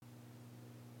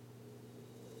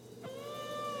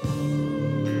All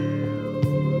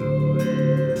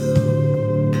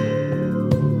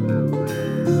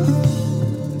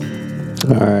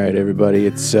right, everybody.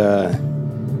 It's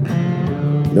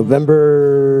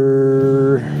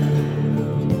November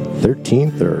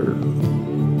 13th, or I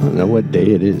don't know what day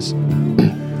it is. I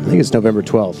think it's November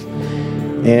 12th.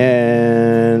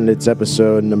 And it's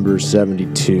episode number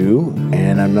 72.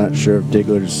 And I'm not sure if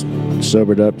Diggler's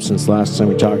sobered up since last time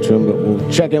we talked to him, but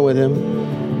we'll check in with him.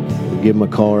 We'll give him a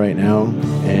call right now.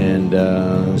 And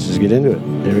let's just get into it.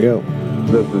 There we go.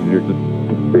 This is your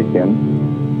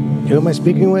speaking. Who am I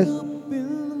speaking with?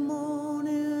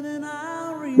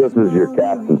 This is your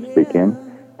captain speaking.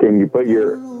 Can you put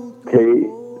your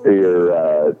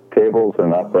tables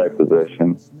in upright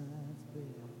position?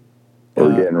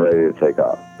 We're getting ready to take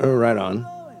off. Oh, right on.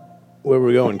 Where are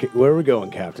we going? Where are we going,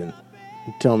 Captain?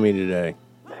 Tell me today.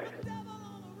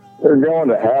 We're going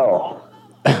to hell.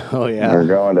 Oh yeah. We're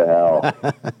going to hell.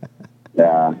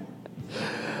 Yeah.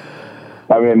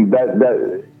 I mean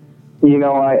that. You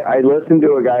know, I listened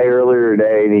to a guy earlier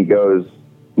today, and he goes,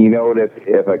 "You know what?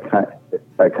 If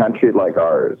a country like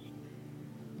ours,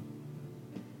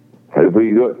 if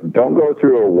we don't go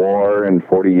through a war in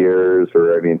 40 years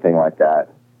or anything like that,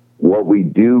 what we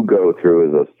do go through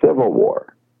is a civil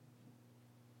war."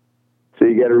 So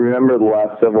you got to remember the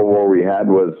last civil war we had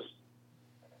was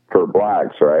for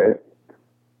blacks, right?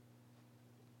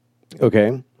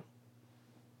 Okay.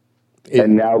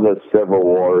 And now the civil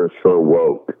war is for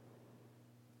woke.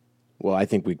 Well, I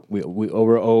think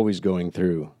we're always going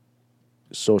through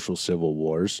social civil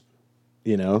wars,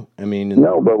 you know? I mean...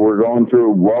 No, but we're going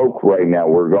through woke right now.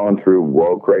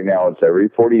 It's every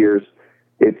 40 years.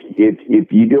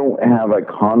 If you don't have a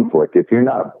conflict, if you're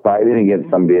not fighting against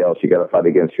somebody else, you got to fight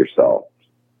against yourself.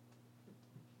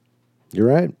 You're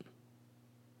right.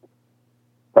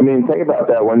 I mean, think about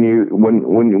that. When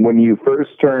you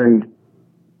first turned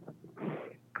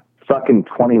fucking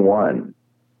 21,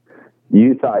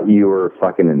 you thought you were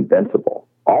fucking invincible.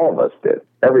 All of us did.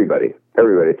 Everybody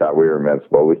thought we were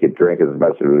invincible. We could drink as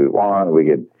much as we want. We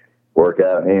could work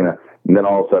out, you know. And then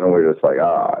all of a sudden we're just like,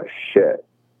 ah, shit.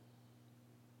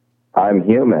 I'm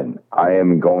human. I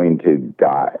am going to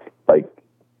die. Like,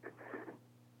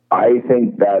 I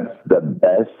think that's the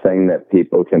best thing that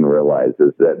people can realize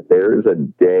is that there's a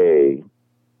day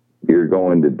you're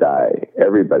going to die.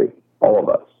 Everybody, all of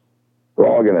us, we're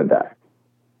all going to die.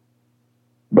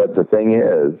 But the thing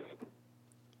is,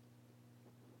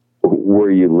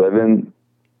 were you living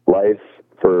life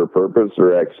for a purpose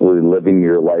or actually living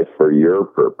your life for your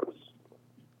purpose?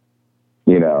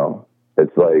 You know,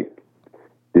 it's like,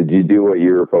 did you do what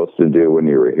you were supposed to do when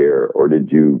you were here? Or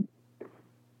did you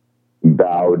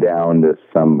bow down to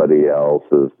somebody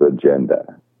else's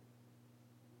agenda?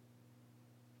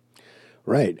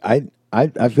 Right. I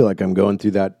feel like I'm going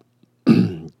through that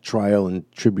trial and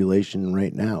tribulation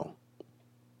right now.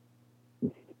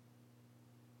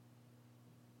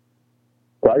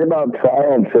 Talk about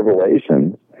trial and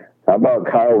tribulation. How about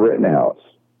Kyle Rittenhouse?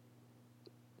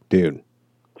 Dude.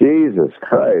 Jesus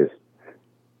Christ.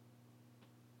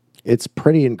 It's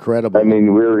pretty incredible. I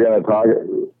mean, we were going to talk...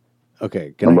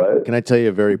 Okay, can I tell you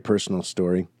a very personal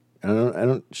story? I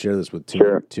don't share this with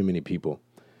too many people.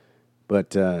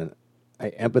 But I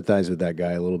empathize with that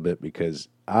guy a little bit because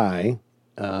I,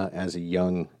 as a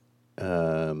young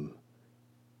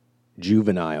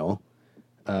juvenile...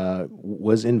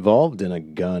 was involved in a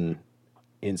gun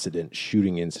incident,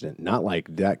 shooting incident. Not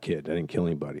like that kid. I didn't kill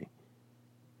anybody.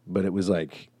 But it was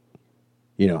like,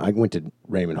 you know, I went to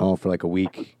Raymond Hall for like a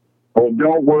week. Well,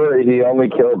 don't worry. He only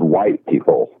killed white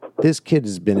people. This kid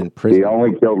has been in prison. He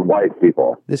only killed white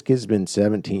people. This kid's been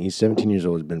 17. He's 17 years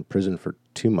old. He's been in prison for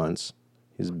 2 months.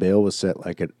 His bail was set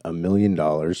like at $1 million.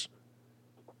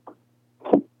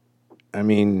 I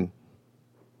mean,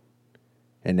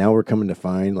 and now we're coming to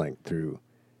find like through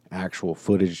actual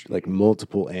footage, like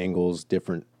multiple angles,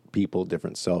 different people,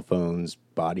 different cell phones,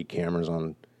 body cameras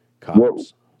on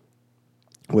cops.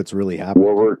 What's really happening?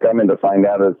 What we're coming to find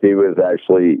out is he was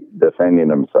actually defending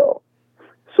himself.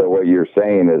 So what you're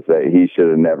saying is that he should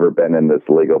have never been in this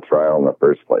legal trial in the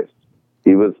first place.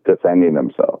 He was defending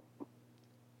himself.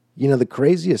 You know, the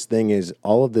craziest thing is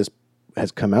all of this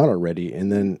has come out already,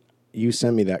 and then you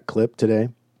sent me that clip today,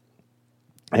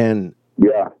 and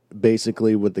yeah,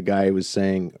 basically what the guy was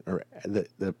saying, or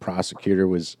the prosecutor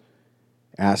was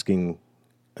asking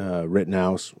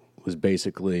Rittenhouse was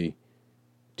basically,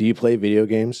 do you play video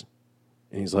games?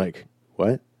 And he's like,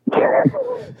 what?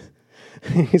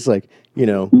 He's like, you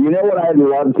know. You know what I'd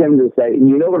loved him to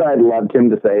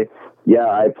say? Yeah,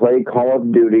 I play Call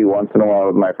of Duty once in a while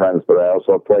with my friends, but I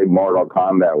also play Mortal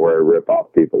Kombat where I rip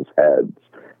off people's heads.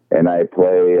 and I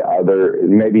play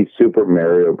maybe Super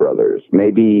Mario Brothers,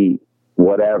 maybe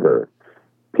whatever.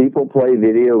 People play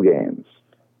video games.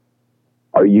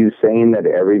 Are you saying that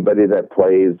everybody that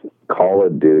plays Call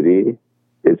of Duty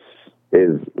is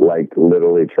like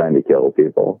literally trying to kill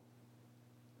people?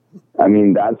 I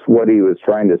mean, that's what he was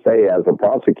trying to say as a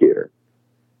prosecutor.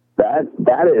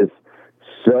 That is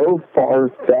so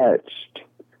far-fetched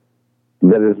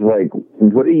that it's like,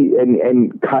 what do you,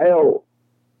 and Kyle,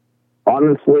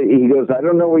 honestly, he goes, I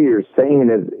don't know what you're saying.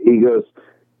 He goes,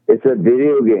 it's a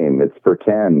video game. It's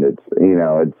pretend. It's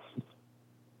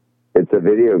a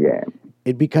video game.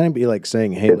 It'd be kind of be like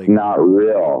saying, hey, it's like, not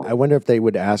real. I wonder if they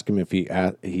would ask him if he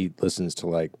listens to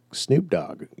like Snoop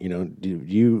Dogg. You know, do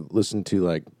you listen to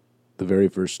like the very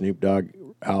first Snoop Dogg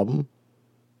album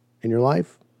in your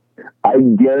life? I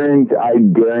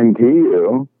guarantee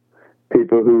you,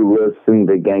 people who listen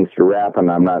to gangster rap,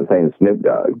 and I'm not saying Snoop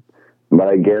Dogg, but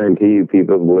I guarantee you,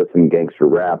 people who listen to gangster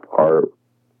rap are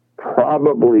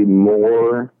probably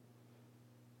more.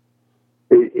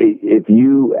 If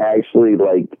you actually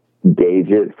like gauge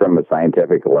it from a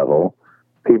scientific level,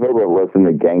 people that listen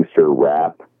to gangster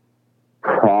rap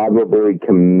probably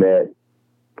commit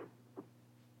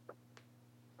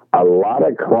a lot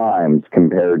of crimes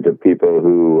compared to people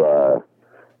who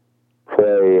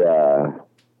play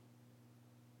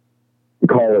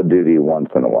Call of Duty once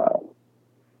in a while.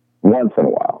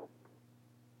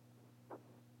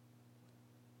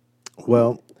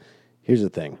 Well, here's the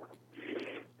thing.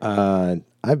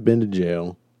 I've been to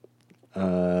jail.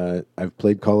 I've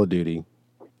played Call of Duty,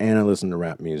 and I listen to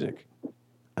rap music.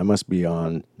 I must be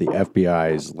on the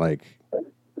FBI's like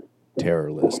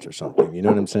terror list or something. You know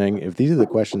what I'm saying? If these are the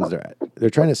questions they're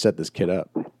trying to set this kid up.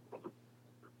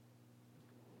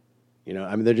 You know,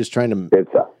 I mean, they're just trying to.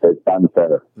 It's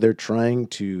unfair. They're trying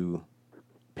to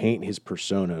paint his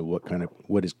persona,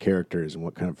 what his character is, and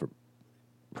what kind of a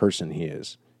person he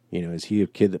is. You know, is he a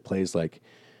kid that plays like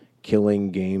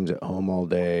killing games at home all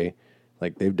day?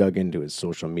 Like they've dug into his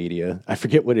social media. I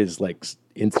forget what his like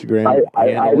Instagram.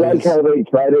 I like how they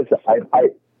try to.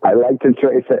 I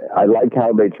like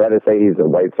how they try to say he's a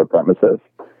white supremacist.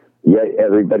 Yet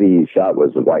everybody he shot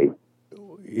was white.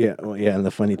 Yeah, well, yeah. And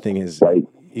the funny thing is, like,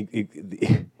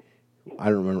 I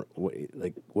don't remember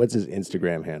what's his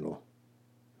Instagram handle.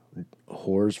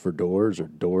 Whores for doors or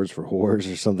doors for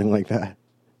whores or something like that.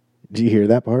 Do you hear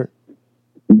that part?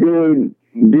 Dude,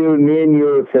 me and you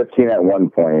were 15 at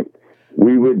one point.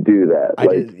 We would do that.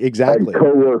 Exactly. A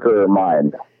coworker of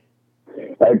mine,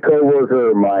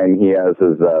 he has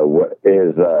his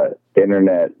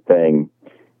internet thing.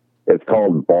 It's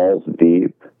called Balls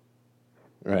Deep.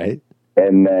 Right.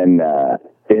 And then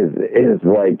his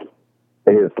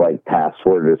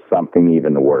password is something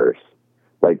even worse.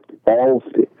 Like Balls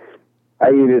Deep.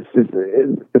 I mean,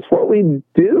 it's what we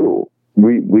do.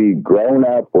 We've grown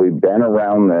up. We've been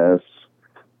around this.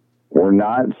 We're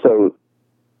not so.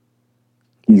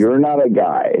 You're not a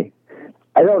guy.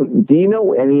 Do you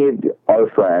know any of our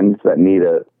friends that need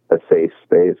a safe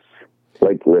space?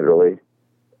 Like literally.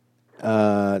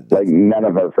 Like none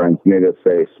of our friends need a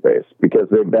safe space because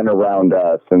they've been around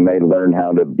us and they learn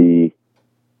how to be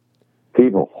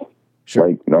people. Sure.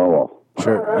 Like normal.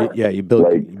 Sure. Yeah, you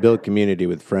build community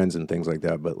with friends and things like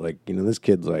that. But like, you know, this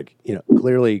kid's like, you know,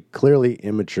 clearly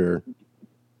immature.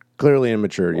 Clearly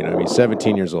immature. You know, he's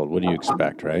 17 years old. What do you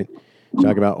expect, right?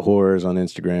 Talking about whores on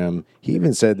Instagram. He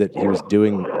even said that he was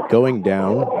going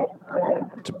down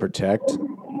to protect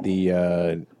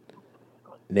the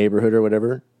neighborhood or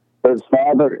whatever. His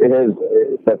father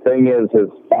the thing is his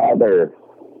father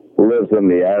lives in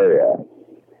the area.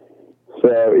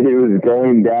 So he was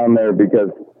going down there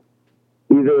because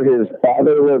either his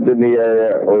father lived in the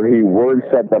area or he works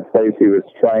at the place he was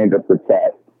trying to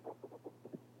protect.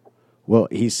 Well,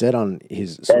 he said on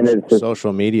his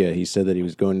social media, he said that he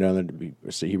was going down there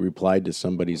so he replied to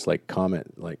somebody's like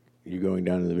comment, like, you going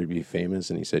down there to be famous?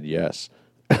 And he said, yes.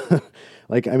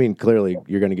 Like, I mean, clearly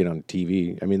you're going to get on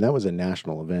TV. I mean, that was a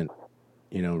national event,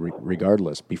 you know,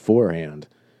 regardless beforehand.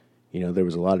 You know, there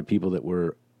was a lot of people that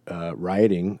were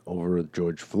rioting over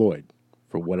George Floyd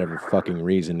for whatever fucking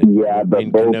reason in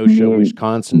Kenosha,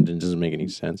 Wisconsin. It doesn't make any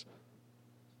sense.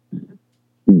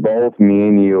 Both me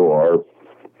and you are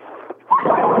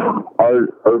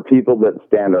people that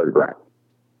stand our ground.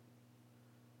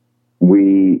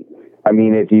 I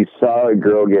mean, if you saw a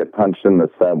girl get punched in the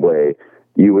subway,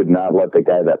 you would not let the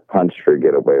guy that punched her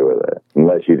get away with it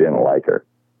unless you didn't like her.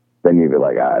 Then you'd be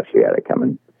like, she had it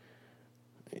coming.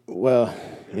 Well,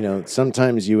 you know,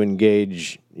 sometimes you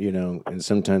engage, you know, and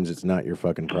sometimes it's not your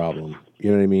fucking problem.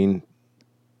 You know what I mean?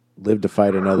 Live to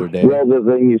fight another day. Well, the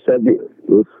thing you said,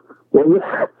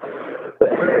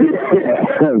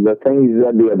 the thing you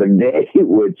said the other day,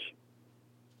 which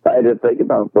I had to think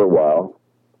about for a while,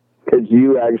 because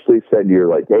you actually said, you're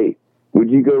like, hey, would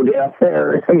you go down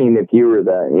there? I mean, if you were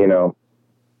that, you know.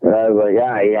 And I was like,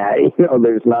 yeah, you know,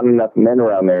 there's not enough men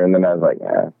around there. And then I was like,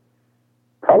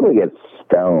 probably get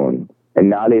stoned and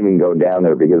not even go down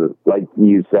there because, like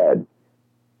you said,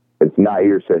 it's not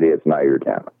your city, it's not your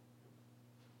town.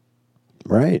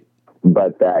 Right.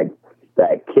 But that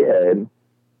kid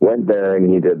went there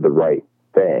and he did the right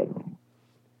thing.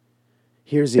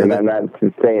 Here's the and other. I'm not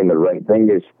saying the right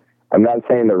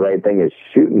thing is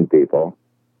shooting people,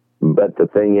 but the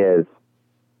thing is,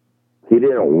 he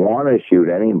didn't want to shoot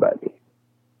anybody.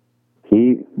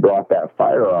 He brought that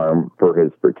firearm for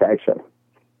his protection.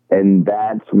 And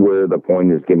that's where the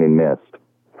point is getting missed.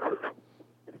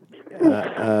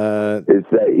 Is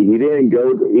that he didn't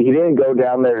go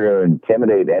down there to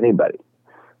intimidate anybody.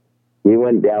 He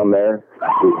went down there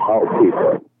to help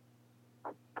people.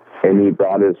 And he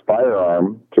brought his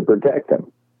firearm to protect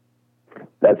him.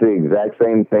 That's the exact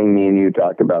same thing me and you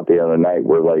talked about the other night,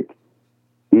 where, like,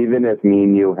 even if me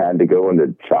and you had to go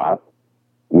into chop,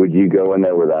 would you go in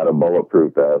there without a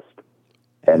bulletproof vest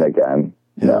and a gun?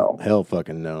 No. Hell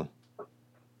fucking no.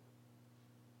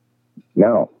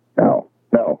 No.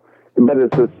 But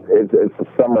it's a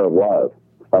summer love.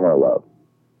 Summer love.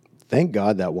 Thank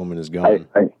God that woman is gone.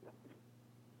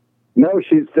 No,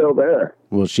 she's still there.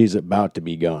 Well, she's about to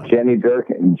be gone. Jenny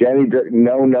Durkin.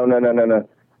 No.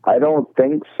 I don't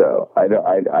think so. I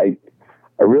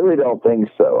really don't think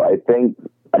so. I think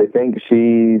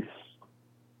she's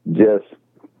just,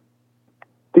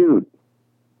 dude,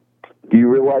 do you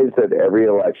realize that every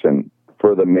election,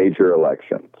 for the major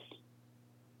elections,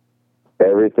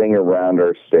 everything around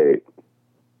our state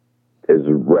is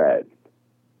red.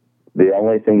 The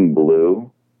only thing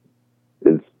blue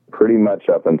is pretty much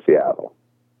up in Seattle.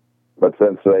 But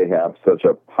since they have such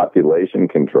a population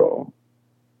control,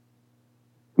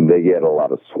 they get a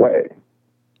lot of sway.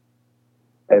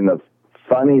 And the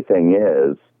funny thing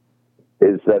is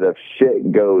that if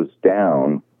shit goes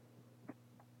down,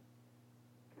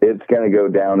 it's going to go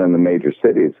down in the major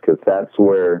cities, because that's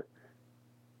where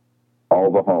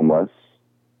all the homeless,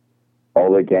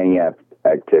 all the gang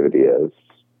activity is.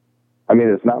 I mean,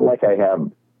 it's not like I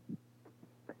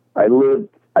live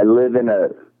in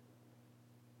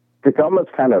Tacoma's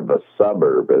kind of a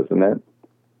suburb, isn't it?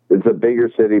 It's a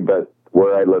bigger city, but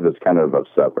where I live is kind of a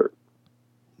suburb.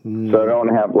 So I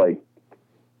don't have, like,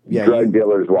 drug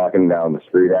dealers walking down the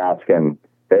street asking,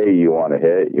 hey, you want to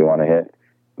hit? You want to hit?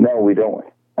 No, we don't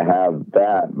have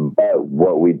that. But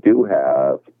what we do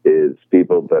have is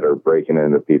people that are breaking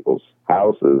into people's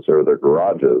houses or their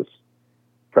garages,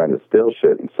 trying to steal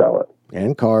shit and sell it.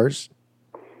 And cars.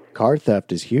 Car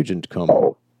theft is huge in Tacoma.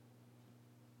 Oh.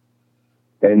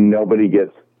 And nobody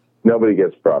gets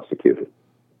prosecuted.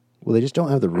 Well, they just don't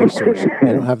have the resources.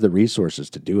 They don't have the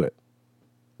resources to do it.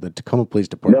 The Tacoma Police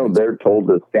Department. No, they're told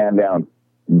to stand down.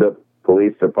 The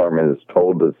police department is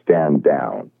told to stand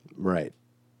down. Right.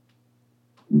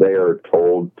 They are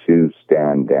told to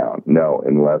stand down. No,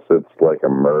 unless it's like a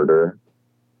murder,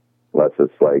 unless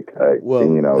it's like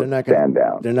stand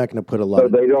down. They're not going to put a lot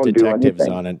of detectives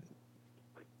on it.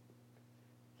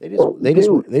 They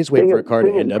just wait for a car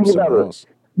to end up somewhere else.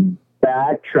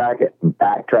 Backtrack it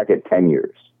 10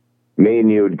 years. Me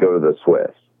and you would go to the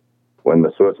Swiss when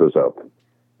the Swiss was open.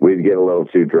 We'd get a little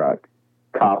too drunk.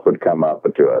 Cop would come up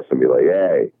to us and be like,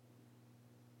 hey.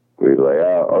 We'd be like,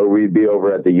 oh, or we'd be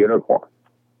over at the Unicorn.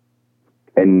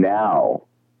 And now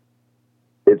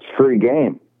it's free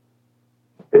game.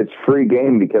 It's free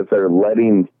game because they're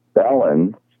letting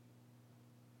felons,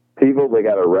 people that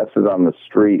got arrested on the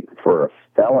street for a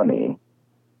felony,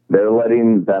 they're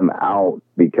letting them out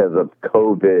because of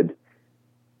COVID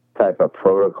type of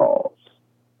protocols,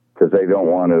 because they don't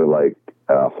want to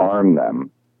harm them.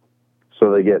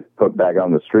 So they get put back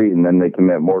on the street and then they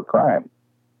commit more crime.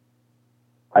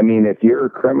 I mean, if you're a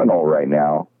criminal right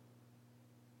now,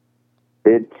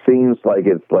 it seems like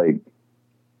it's like,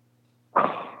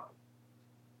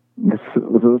 this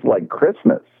is like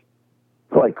Christmas.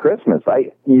 It's like Christmas.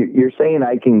 You're saying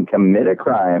I can commit a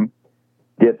crime,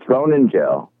 get thrown in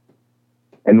jail,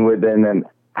 and within an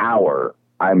hour,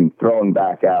 I'm thrown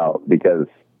back out because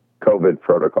COVID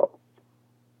protocol.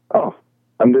 Oh,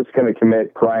 I'm just going to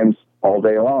commit crimes all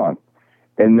day long.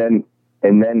 And then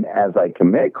as I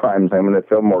commit crimes, I'm going to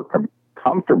feel more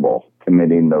comfortable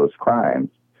committing those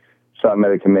crimes. So I'm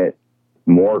going to commit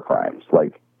more crimes,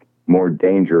 like more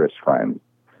dangerous crimes.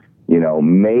 You know,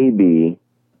 maybe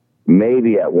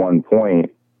at one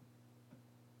point,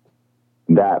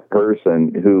 that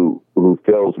person who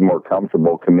feels more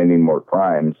comfortable committing more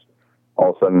crimes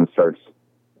all of a sudden starts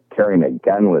carrying a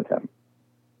gun with him.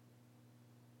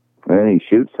 And then he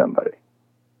shoots somebody.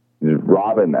 He's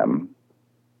robbing them.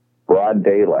 Broad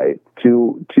daylight,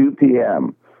 2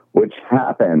 p.m., which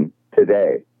happened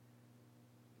today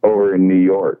over in New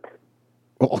York.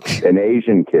 An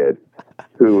Asian kid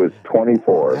who was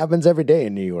 24. It happens every day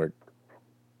in New York.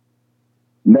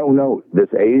 No. This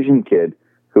Asian kid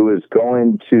who was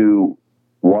going to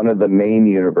one of the main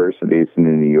universities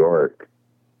in New York,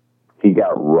 he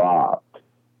got robbed.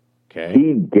 Okay.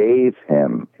 He gave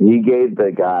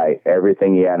the guy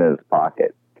everything he had in his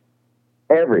pocket.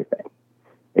 Everything.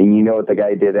 And you know what the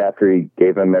guy did after he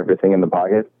gave him everything in the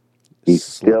pocket? He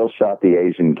still shot the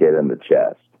Asian kid in the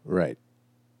chest. Right.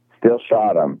 Still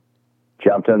shot him,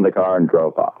 jumped in the car, and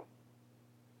drove off.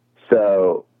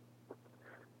 So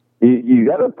you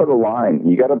got to put a line.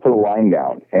 You got to put a line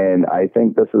down. And I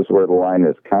think this is where the line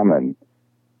is coming,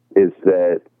 is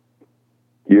that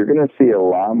you're going to see a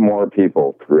lot more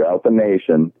people throughout the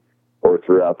nation or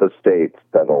throughout the states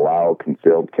that allow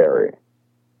concealed carry,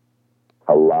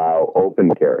 allow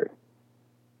open carry.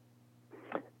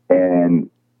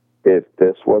 And if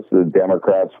this was the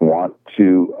Democrats want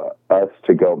us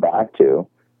to go back to,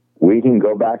 we can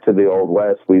go back to the Old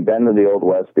West. We've been to the Old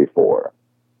West before.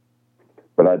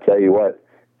 But I tell you what,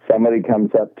 somebody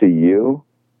comes up to you,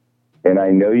 and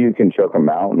I know you can choke them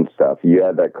out and stuff. You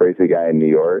had that crazy guy in New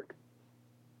York.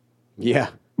 Yeah.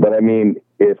 But I mean,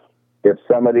 if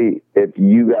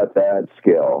you got that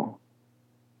skill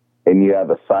and you have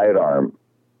a sidearm,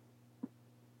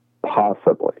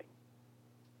 possibly.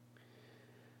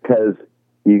 Because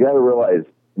you got to realize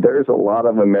there's a lot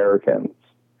of Americans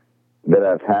that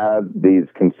have had these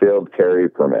concealed carry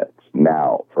permits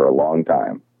now for a long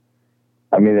time.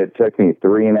 I mean, it took me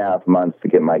 3.5 months to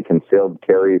get my concealed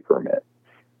carry permit.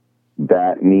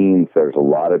 That means there's a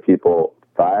lot of people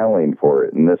filing for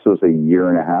it, and this was 1.5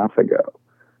 years ago.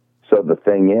 So the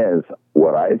thing is,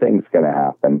 what I think is going to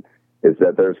happen is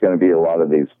that there's going to be a lot of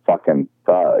these fucking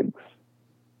thugs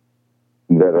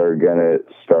that are going to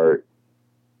start,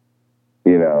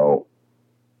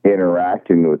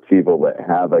 interacting with people that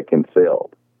have it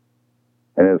concealed.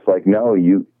 And it's like, no,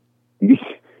 you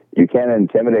can't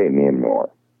intimidate me anymore.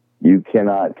 You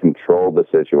cannot control the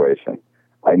situation.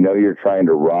 I know you're trying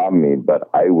to rob me, but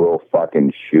I will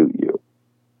fucking shoot you.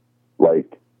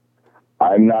 Like,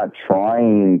 I'm not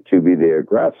trying to be the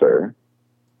aggressor.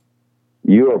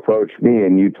 You approached me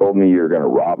and you told me you're going to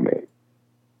rob me.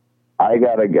 I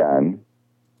got a gun.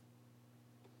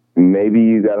 Maybe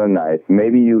you got a knife.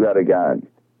 Maybe you got a gun.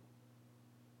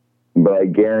 But I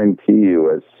guarantee you,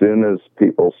 as soon as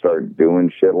people start doing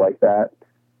shit like that,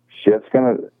 shit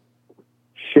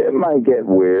might get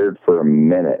weird for a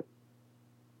minute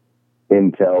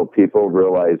until people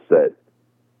realize that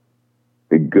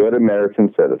the good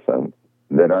American citizens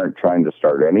that aren't trying to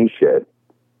start any shit,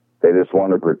 they just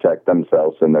want to protect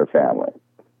themselves and their family.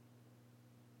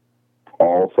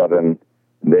 All of a sudden,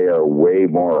 they are way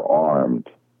more armed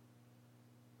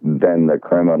than the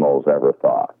criminals ever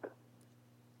thought.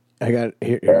 I got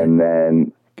here. And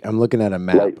then I'm looking at a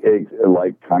map. Kind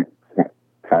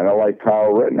of like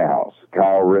Kyle Rittenhouse.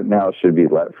 Kyle Rittenhouse should be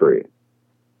let free.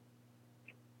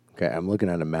 Okay, I'm looking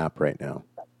at a map right now.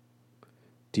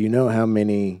 Do you know how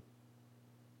many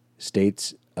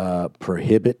states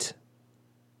prohibit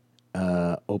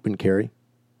open carry?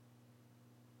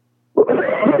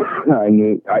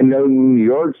 I know New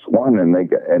York's one,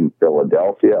 and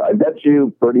Philadelphia. I bet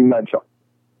you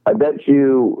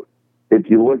if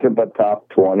you look at the top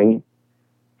 20,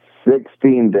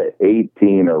 16 to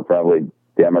 18 are probably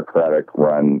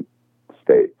Democratic-run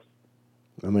states.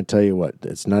 I'm going to tell you what,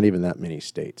 it's not even that many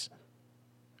states.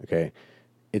 Okay?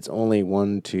 It's only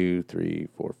 1, 2, 3,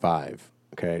 4, 5.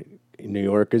 Okay? New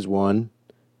York is 1.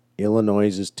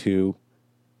 Illinois is 2.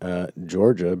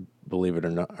 Georgia, believe it or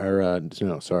not,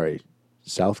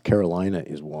 South Carolina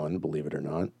is 1, believe it or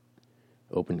not.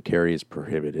 Open carry is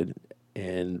prohibited.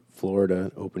 And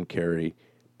Florida, open carry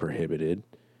prohibited.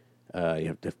 You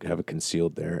have to have it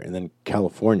concealed there. And then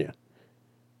California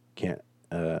can't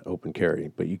open carry,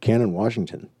 but you can in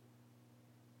Washington.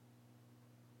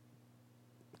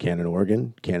 Can in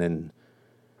Oregon, can in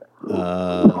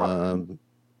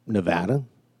Nevada.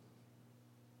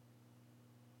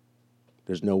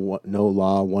 There's no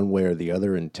law one way or the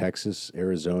other in Texas,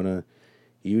 Arizona,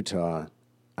 Utah,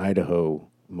 Idaho,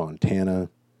 Montana.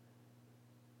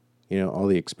 All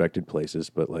the expected places,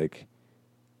 but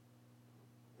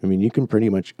you can pretty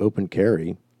much open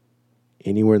carry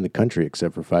anywhere in the country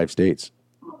except for 5 states.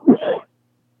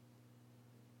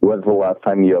 When's the last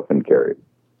time you open carried?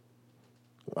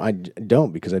 I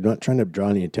don't, because I'm not trying to draw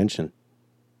any attention.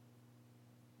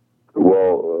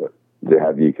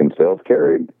 Have you concealed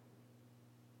carried?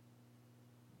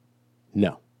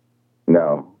 No.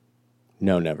 No.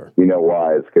 No, never. You know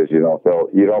why? It's because you don't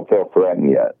feel threatened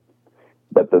yet.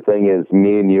 But the thing is,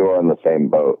 me and you are on the same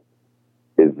boat.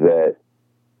 Is that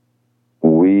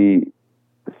we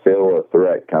feel a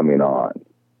threat coming on,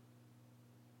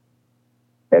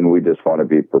 and we just want to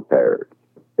be prepared.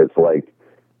 It's like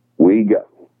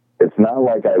it's not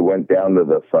like I went down to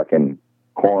the fucking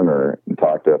corner and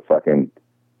talked to fucking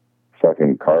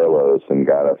Carlos and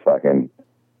got a fucking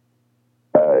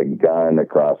gun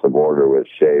across the border with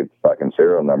shaved fucking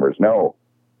serial numbers. No,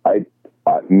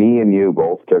 me and you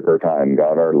both took our time,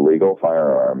 got our legal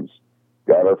firearms,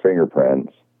 got our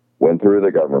fingerprints, went through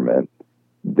the government,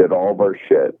 did all of our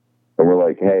shit, and we're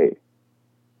like, hey,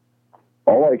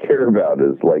 all I care about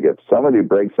is, like, if somebody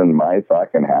breaks in my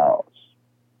fucking house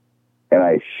and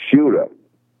I shoot him,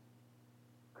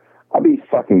 I'll be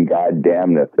fucking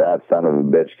goddamn if that son of a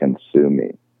bitch can sue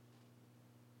me.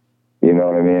 You know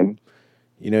what I mean?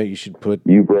 You know, you should put...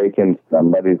 You break in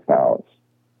somebody's house,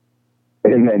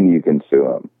 and then you can sue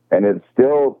them. And it's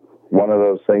still one of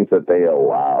those things that they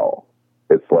allow.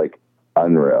 It's, like,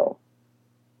 unreal.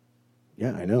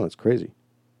 Yeah, I know. It's crazy.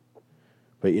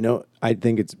 But, you know, I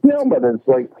think it's... No, but it's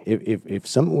like... If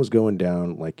something was going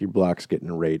down, like your block's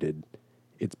getting raided,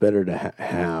 it's better to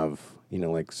have, you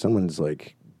know, like someone's,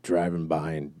 like, driving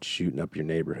by and shooting up your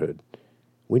neighborhood.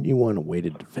 Wouldn't you want a way to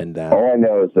defend that? All I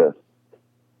know is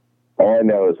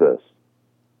this.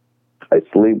 I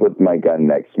sleep with my gun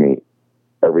next to me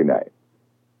every night.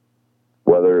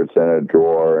 Whether it's in a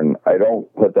drawer, and I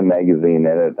don't put the magazine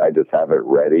in it, I just have it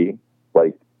ready.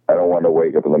 Like, I don't want to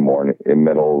wake up in the morning, in the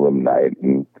middle of the night,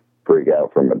 and freak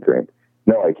out from a dream.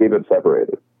 No, I keep it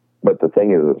separated. But the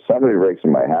thing is, if somebody breaks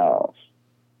in my house,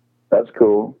 that's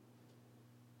cool.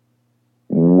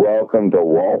 Welcome to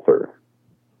Walther.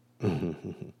 You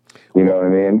know what I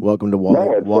mean? Welcome to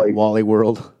Wally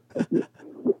World.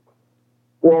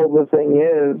 Well, the thing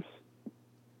is,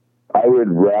 I would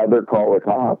rather call the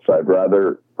cops. I'd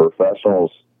rather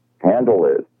professionals handle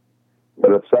it.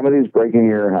 But if somebody's breaking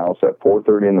your house at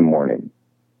 4:30 in the morning,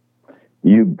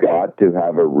 you got to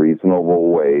have a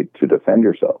reasonable way to defend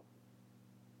yourself.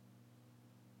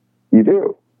 You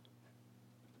do.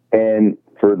 And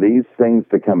for these things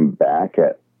to come back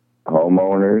at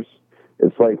homeowners,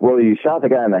 it's like, well, you shot the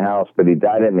guy in the house, but he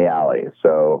died in the alley.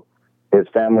 So his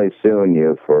family's suing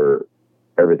you for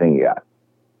everything you got.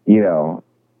 You know,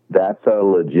 that's a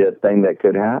legit thing that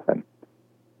could happen.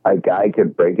 A guy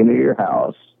could break into your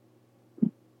house.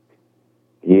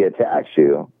 He attacks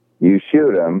you. You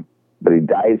shoot him, but he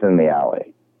dies in the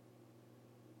alley.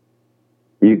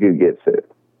 You could get sued.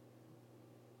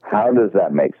 How does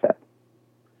that make sense?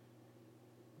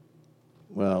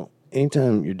 Well,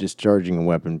 anytime you're discharging a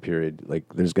weapon, period, like,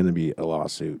 there's going to be a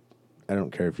lawsuit. I don't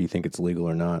care if you think it's legal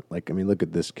or not. Like, I mean, look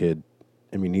at this kid.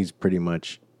 I mean, he's pretty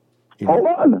much... Hold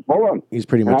on. He's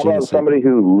pretty much innocent. How about somebody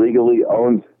who legally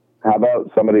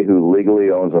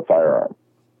owns a firearm?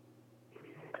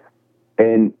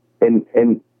 And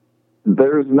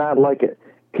there's not like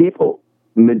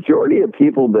majority of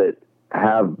people that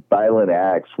have violent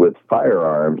acts with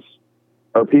firearms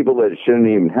are people that shouldn't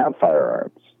even have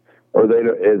firearms, or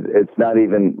it's not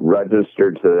even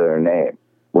registered to their name.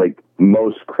 Like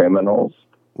most criminals.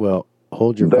 Well,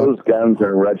 those guns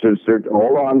are registered.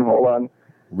 Hold on.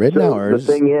 Ridenour's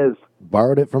the thing is,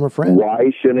 borrowed it from a friend.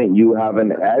 Why shouldn't you have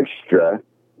an extra?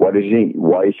 Why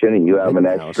shouldn't you have an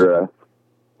extra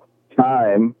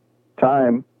time?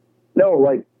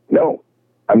 No.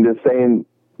 I'm just saying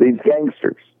these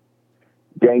gangsters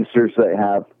that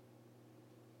have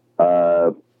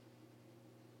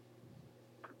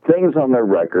things on their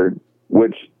record,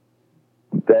 which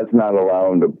does not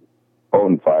allow them to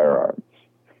own firearms.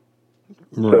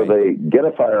 Right. So they get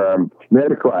a firearm,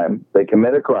 commit a crime. They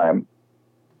commit a crime.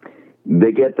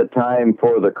 They get the time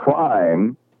for the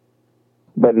crime,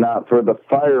 but not for the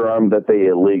firearm that they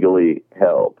illegally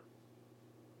held.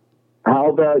 How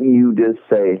about you just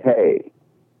say, hey,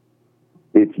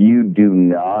 if you're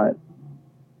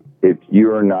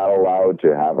not allowed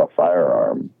to have a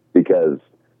firearm because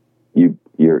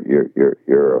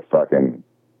you're a fucking,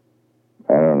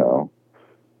 I don't know,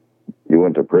 you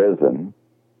went to prison,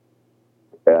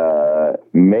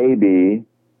 maybe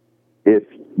if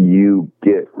you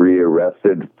get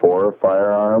rearrested for a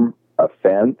firearm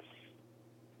offense,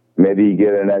 maybe you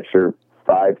get an extra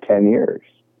 5-10 years.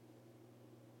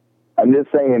 I'm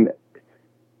just saying,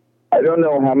 I don't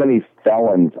know how many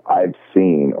felons I've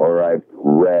seen or I've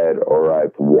read or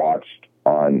I've watched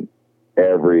on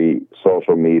every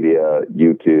social media,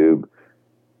 YouTube,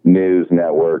 news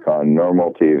network, on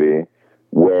normal TV,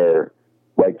 where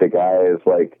like the guy is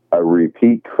like a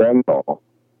repeat criminal.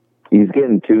 He's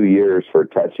getting 2 years for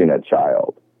touching a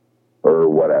child or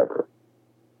whatever,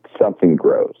 something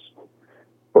gross,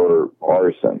 or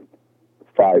arson,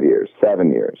 5 years,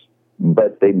 7 years.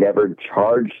 But they never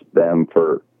charged them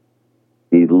for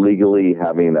illegally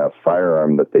having a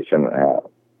firearm that they shouldn't have.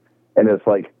 And it's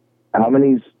like, how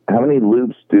many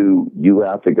loops do you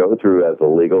have to go through as a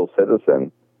legal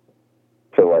citizen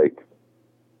to like,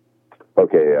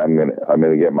 okay, I'm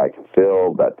gonna get my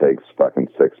concealed, that takes fucking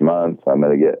 6 months. I'm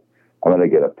gonna get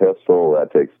a pistol,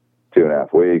 that takes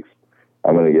 2.5 weeks.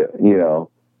 I'm gonna get,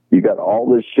 you got all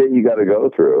this shit you got to go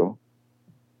through,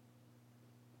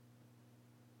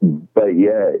 but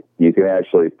yet you can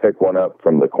actually pick one up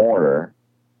from the corner,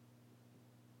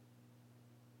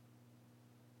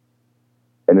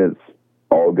 and it's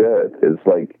all good. It's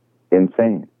like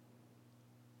insane.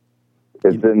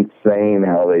 It's insane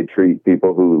how they treat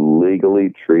people who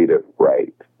legally treat it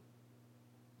right,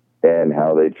 and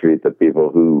how they treat the people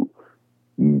who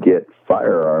get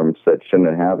firearms that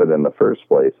shouldn't have it in the first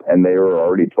place, and they were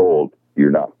already told you're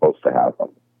not supposed to have them.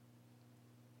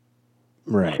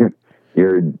 Right.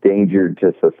 You're a danger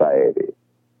to society,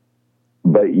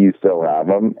 but you still have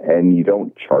them, and you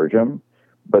don't charge them.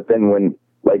 But then when,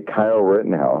 like Kyle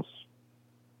Rittenhouse,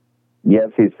 yes,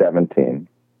 he's 17.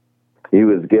 He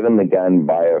was given the gun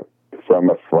from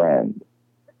a friend.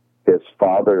 His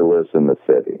father lives in the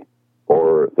city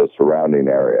or the surrounding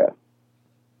area.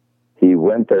 He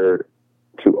went there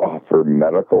to offer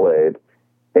medical aid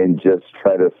and just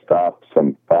try to stop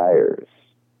some fires.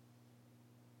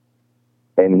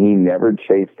 And he never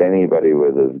chased anybody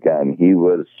with his gun. He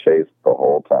was chased the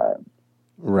whole time.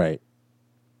 Right.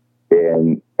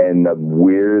 And the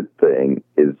weird thing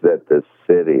is that the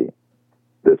city,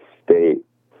 the state,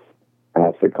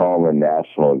 has to call the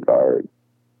National Guard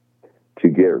to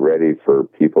get ready for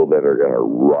people that are going to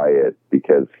riot,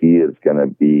 because he is going to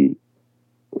be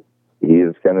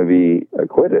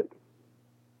acquitted.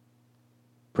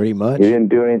 Pretty much. He didn't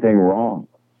do anything wrong.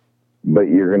 But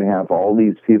you're going to have all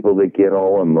these people that get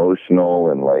all emotional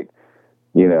and like,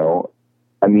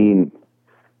 I mean,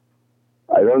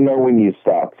 I don't know when you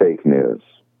stop fake news.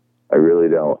 I really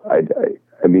don't.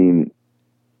 I mean,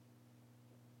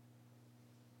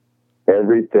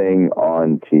 everything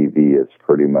on TV is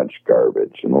pretty much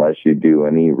garbage. Unless you do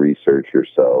any research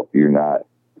yourself, you're not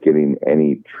getting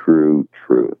any true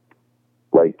truth.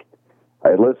 Like,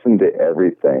 I listen to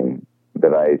everything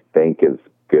that I think is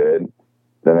good.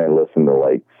 Then I listen to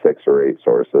like 6 or 8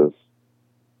 sources.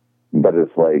 But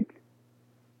it's like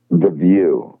The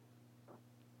View,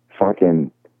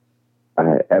 fucking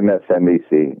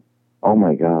MSNBC. Oh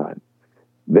my God.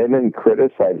 They've been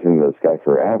criticizing this guy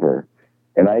forever.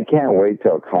 And I can't wait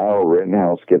till Kyle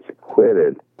Rittenhouse gets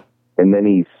acquitted, and then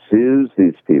he sues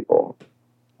these people,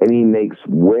 and he makes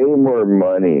way more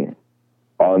money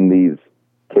on these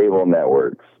cable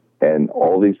networks and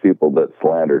all these people that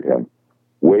slandered him.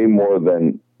 Way more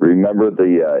than, remember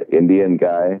the Indian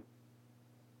guy,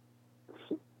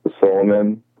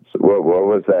 Solomon? What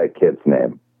was that kid's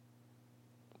name?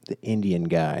 The Indian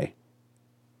guy.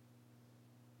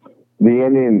 The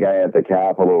Indian guy at the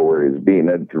Capitol where he's beating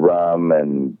a drum,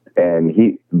 and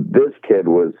this kid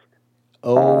was.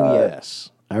 Oh yes,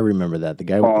 I remember that. The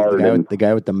guy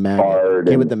with the maggot.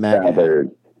 Kid with the maggot hat.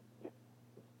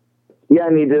 Yeah,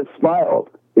 and he just smiled.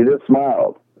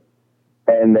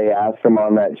 And they asked him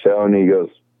on that show, and he goes,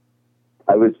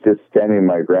 "I was just standing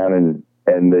my ground."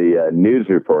 And the news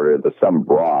reporter, some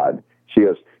broad, she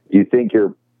goes, "Do you think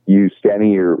you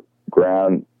standing your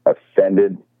ground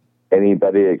offended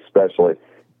anybody especially?"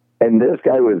 And this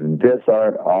guy was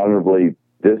dishonorably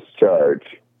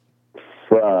discharged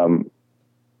from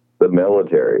the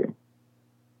military.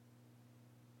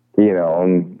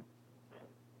 And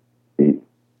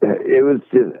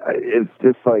it's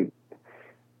just like,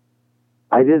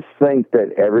 I just think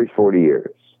that every 40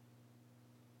 years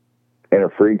in a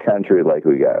free country like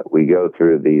we go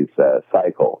through these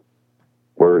cycles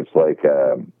where it's like,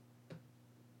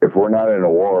 if we're not in a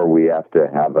war, we have to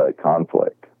have a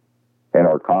conflict. And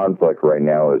our conflict right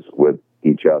now is with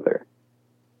each other.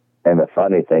 And the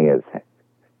funny thing is,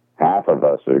 half of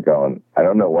us are going, I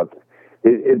don't know what...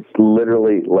 It's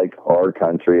literally like our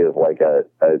country is like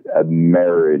a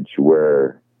marriage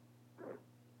where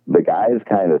the guy is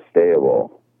kind of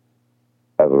stable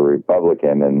as a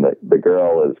Republican, and the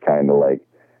girl is kind of like,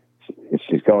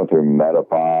 she's going through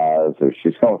menopause, or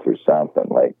she's going through something.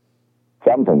 Like,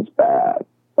 something's bad.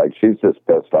 Like, she's just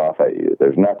pissed off at you.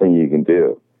 There's nothing you can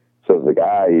do. So as a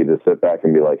guy, you just sit back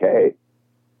and be like, hey,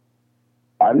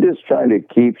 I'm just trying to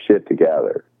keep shit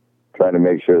together. Trying to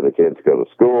make sure the kids go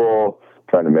to school,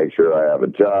 trying to make sure I have a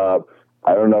job.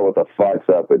 I don't know what the fuck's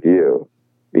up with you.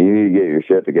 You need to get your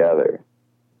shit together.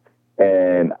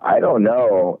 And I don't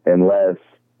know unless,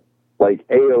 like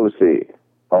AOC,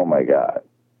 oh my God,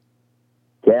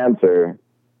 cancer,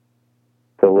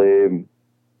 Talib,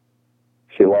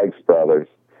 she likes brothers,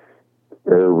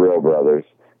 her real brothers.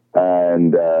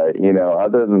 And,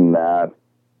 other than that,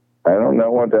 I don't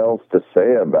know what else to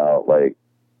say about, like,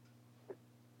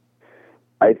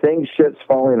 I think shit's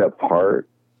falling apart,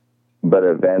 but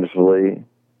eventually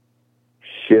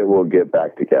shit will get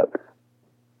back together.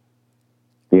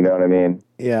 You know what I mean?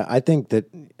 Yeah, I think that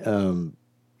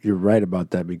you're right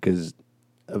about that because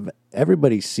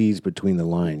everybody sees between the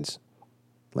lines.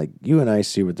 Like you and I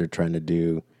see what they're trying to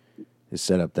do is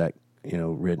set up that,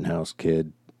 Rittenhouse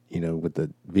kid, with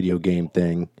the video game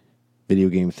thing, video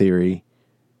game theory.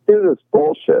 Dude, it's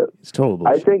bullshit. It's total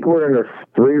bullshit. I think we're in a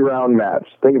 3-round match.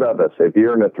 Think about this. If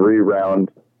you're in a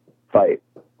 3-round fight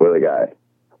with a guy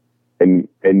and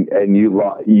you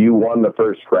won the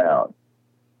first round,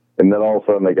 and then all of a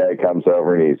sudden the guy comes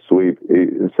over and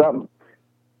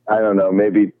I don't know,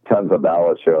 maybe tons of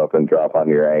ballots show up and drop on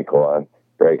your ankle and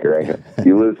break your ankle.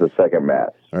 You lose the second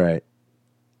match. All right.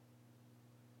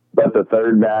 But the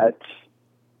third match,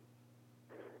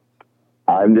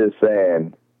 I'm just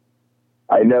saying,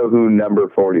 I know who number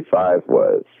 45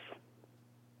 was.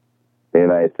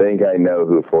 And I think I know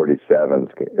who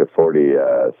 47's going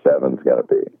to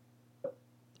be.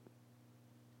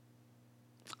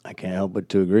 I can't help but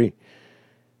to agree.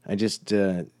 I just,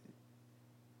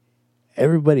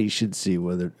 everybody should see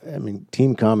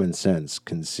Team Common Sense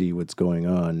can see what's going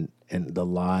on and the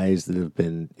lies that have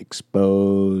been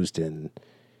exposed. And,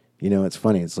 it's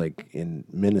funny. It's like in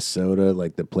Minnesota,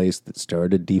 like the place that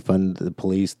started defund the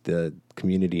police, the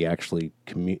community actually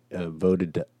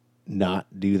voted to not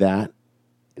do that.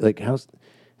 Like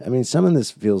some of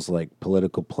this feels like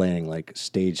political planning, like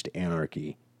staged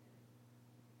anarchy.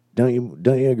 Don't you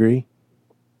agree?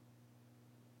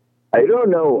 I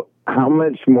don't know how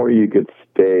much more you could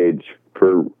stage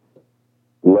for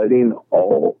letting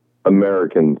all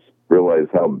Americans realize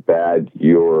how bad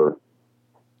your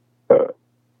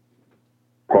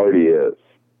party is.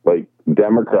 Like,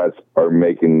 Democrats are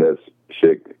making this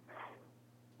shit.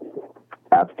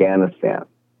 Afghanistan,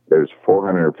 there's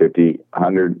 450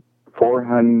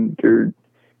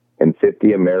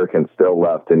 Americans still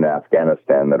left in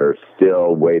Afghanistan that are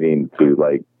still waiting to,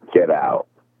 like, get out.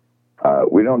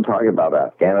 We don't talk about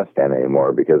Afghanistan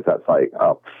anymore because that's like,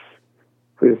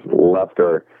 we just left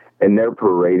and they're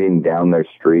parading down their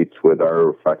streets with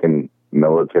our fucking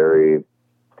military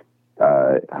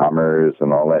Hummers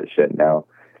and all that shit now.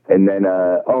 And then,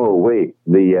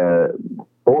 the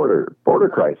border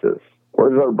crisis.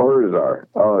 Where's our borders are?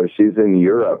 Oh, she's in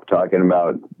Europe talking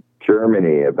about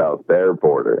Germany, about their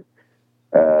border.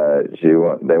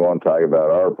 They won't talk about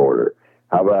our border.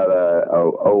 How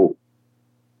about,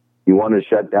 you want to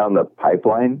shut down the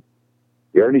pipeline?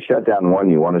 You already shut down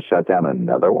one. You want to shut down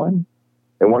another one?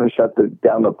 They want to shut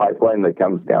down the pipeline that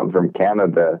comes down from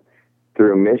Canada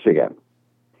through Michigan.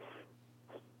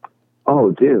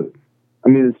 Oh, dude. I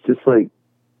mean, it's just like,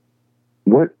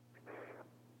 what?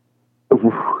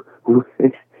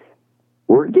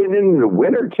 We're getting into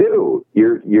winter too.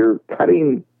 You're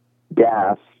cutting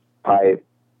gas pipe,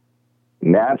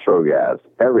 natural gas,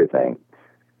 everything.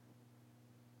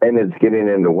 And it's getting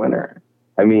into winter.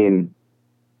 I mean,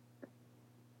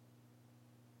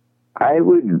 I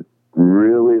would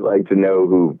really like to know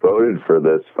who voted for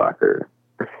this fucker.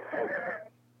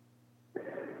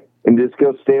 And just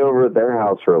go stay over at their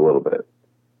house for a little bit.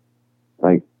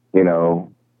 Like,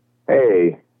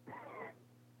 hey,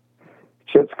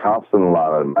 shit's costing a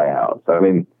lot in my house. I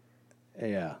mean,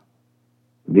 yeah.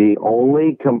 The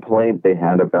only complaint they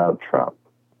had about Trump,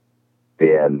 they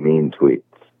had mean tweets.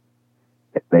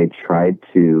 They tried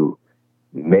to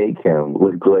make him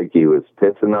look like he was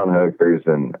pissing on hookers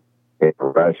in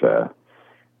Russia.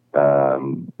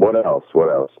 What else?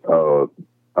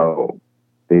 Oh,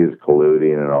 he's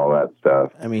colluding and all that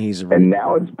stuff. I mean, and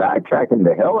now it's backtracking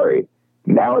to Hillary.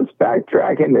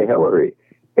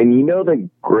 And the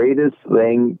greatest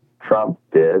thing Trump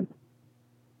did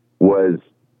was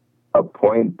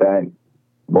appoint that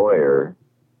lawyer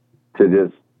to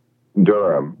just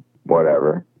Durham,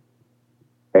 whatever.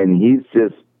 And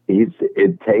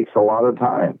it takes a lot of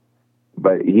time,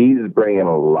 but he's bringing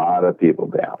a lot of people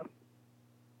down.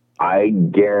 I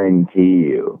guarantee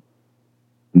you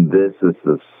this is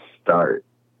the start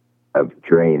of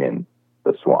draining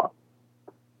the swamp.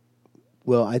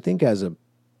 Well, I think as a,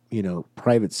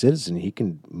 private citizen, he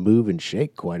can move and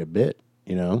shake quite a bit,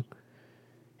 and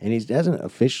he hasn't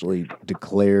officially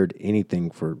declared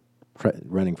anything for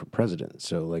running for president.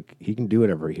 So like he can do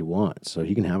whatever he wants. So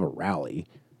he can have a rally.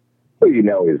 Well, you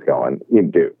know he's going. You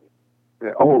do.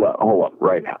 Hold up,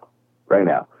 right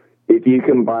now. If you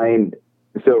combine,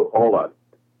 so hold on.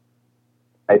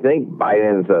 I think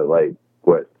Biden's at like,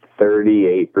 what,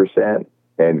 38%,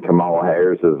 and Kamala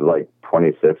Harris is like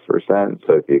 26%.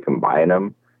 So if you combine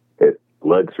them, it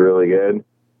looks really good.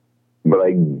 But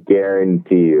I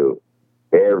guarantee you,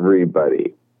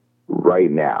 everybody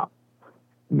right now,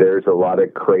 there's a lot of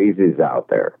crazies out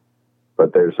there,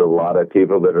 but there's a lot of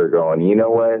people that are going, you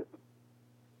know what?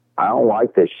 I don't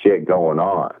like this shit going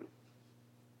on.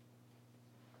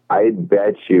 I'd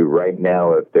bet you right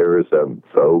now, if there was a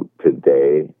vote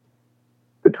today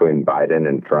between Biden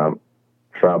and Trump,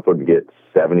 Trump would get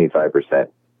 75%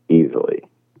 easily.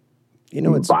 You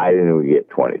know, Biden would get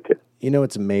 22. You know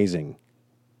what's amazing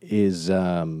is,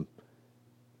 you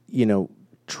know,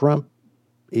 Trump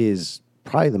is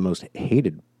probably the most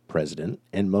hated president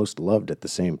and most loved at the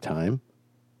same time.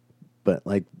 But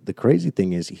like the crazy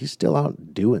thing is, he's still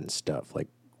out doing stuff like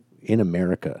in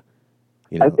America.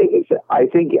 You know? I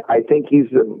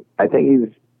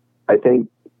think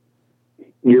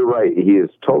you're right. He is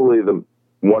totally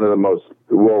one of the most,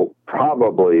 well,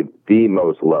 probably the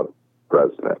most loved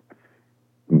president.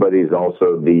 But he's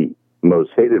also the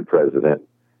most hated president,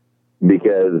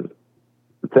 because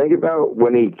think about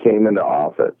when he came into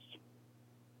office.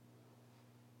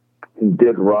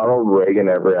 Did Ronald Reagan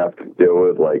ever have to deal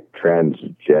with like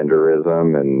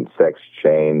transgenderism and sex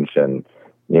change? And,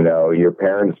 you know, your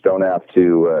parents don't have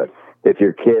to, if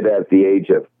your kid at the age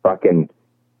of fucking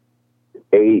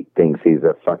 8 thinks he's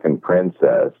a fucking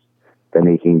princess, then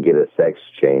he can get a sex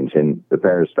change, and the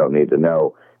parents don't need to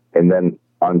know. And then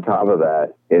on top of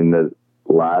that, in the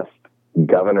last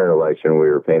governor election we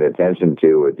were paying attention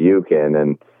to with Yukin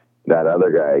and that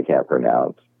other guy I can't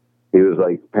pronounce, he was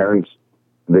like, parents,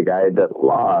 the guy that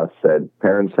lost said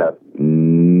parents have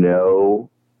no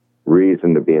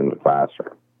reason to be in the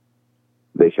classroom.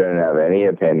 They shouldn't have any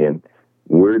opinion.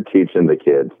 We're teaching the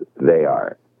kids. They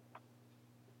aren't.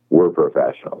 We're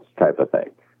professionals, type of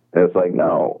thing. And it's like,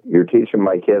 no, you're teaching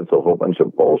my kids a whole bunch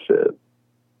of bullshit.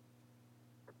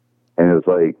 And it's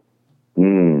like,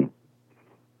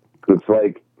 it's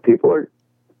like people are,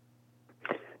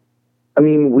 I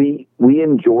mean, we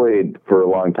enjoyed for a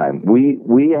long time.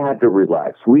 We had to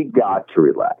relax. We got to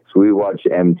relax. We watched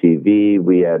MTV.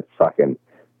 We had fucking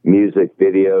music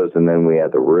videos, and then we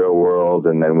had the real world,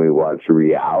 and then we watched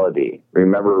reality.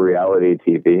 Remember reality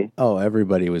TV? Oh,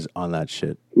 everybody was on that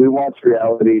shit. We watched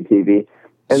reality TV.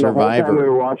 And Survivor. The whole time we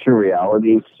were watching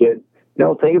reality shit,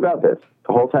 no, think about this.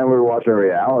 The whole time we were watching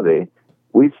reality,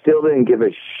 we still didn't give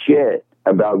a shit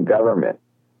about government.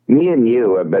 Me and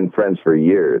you have been friends for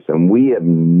years, and we have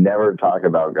never talked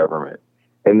about government.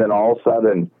 And then all of a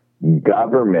sudden,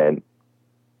 government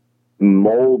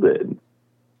molded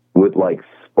with like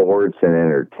sports and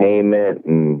entertainment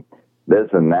and this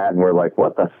and that, and we're like,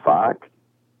 what the fuck?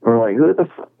 We're like, who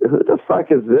the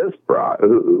fuck is this, bro?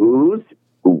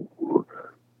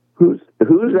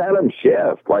 Who's Adam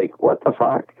Schiff? Like, what the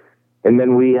fuck? And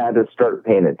then we had to start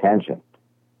paying attention,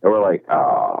 and we're like,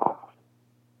 oh.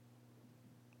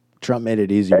 Trump made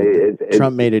it easy.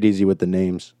 Trump made it easy with the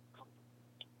names.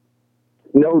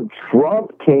 No,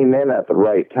 Trump came in at the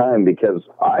right time, because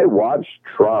I watched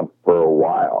Trump for a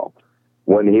while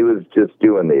when he was just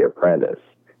doing The Apprentice.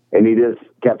 And he just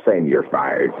kept saying, you're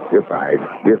fired, you're fired,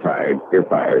 you're fired, you're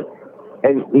fired.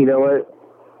 And you know what?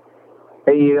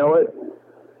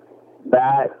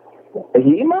 That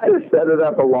he might have set it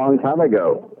up a long time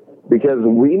ago, because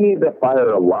we need to fire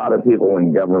a lot of people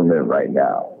in government right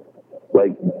now.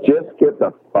 Like, just get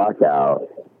the fuck out.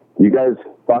 You guys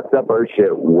fucked up our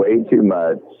shit way too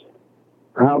much.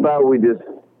 How about we just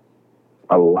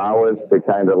allow us to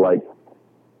kind of like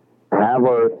have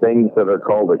our things that are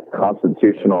called a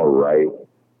constitutional right?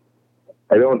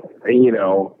 I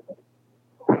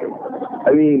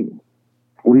mean,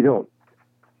 we don't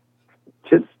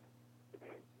just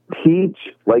teach.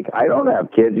 Like, I don't have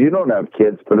kids. You don't have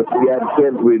kids. But if we had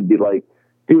kids, we'd be like,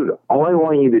 dude, all I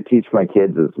want you to teach my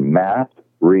kids is math,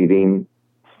 reading,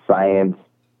 science,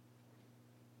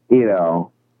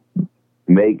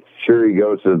 make sure he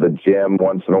goes to the gym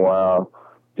once in a while.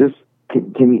 Just,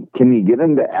 can you get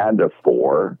him to add to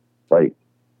 4? Like,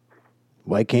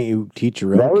 why can't you teach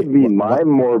your own? That would be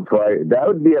that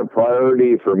would be a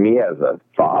priority for me as a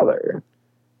father.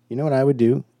 You know what I would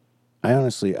do?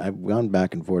 I've gone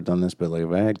back and forth on this, but like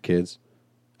if I had kids,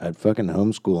 I'd fucking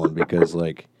homeschool them, because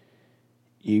like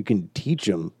you can teach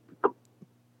them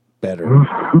better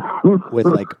with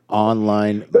like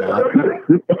online math.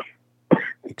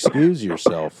 Excuse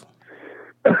yourself.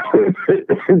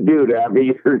 Dude, half of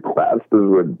your classes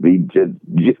would be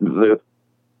jiu-jitsu.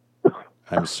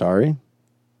 I'm sorry?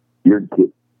 Your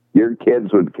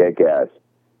kids would kick ass.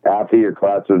 Half of your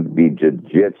class would be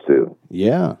jiu-jitsu.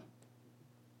 Yeah.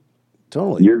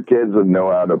 Totally. Your kids would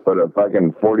know how to put a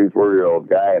fucking 44-year-old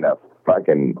guy in a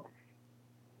fucking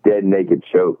dead naked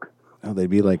choke. Oh, they'd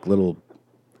be like little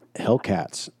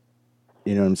Hellcats.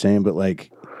 You know what I'm saying? But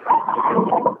like,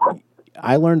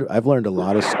 I've learned a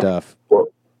lot of stuff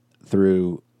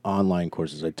through online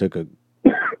courses. I took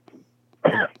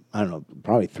I don't know,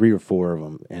 probably 3 or 4 of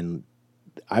them, and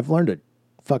I've learned a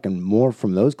fucking more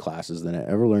from those classes than I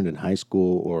ever learned in high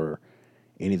school or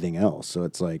anything else. So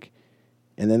it's like,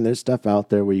 and then there's stuff out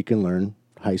there where you can learn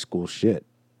high school shit.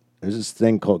 There's this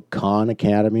thing called Khan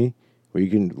Academy where you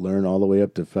can learn all the way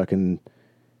up to fucking,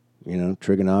 you know,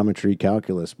 trigonometry,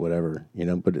 calculus, whatever, you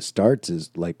know, but it starts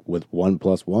as like with 1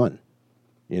 + 1,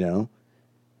 you know.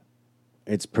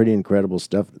 It's pretty incredible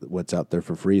stuff what's out there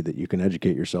for free that you can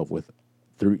educate yourself with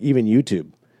through even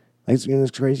YouTube. Like, you know,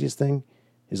 the craziest thing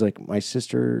is like my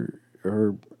sister,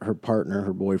 her partner,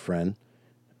 her boyfriend,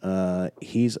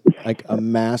 he's like a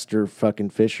master fucking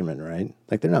fisherman, right?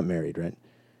 Like, they're not married, right?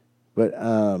 But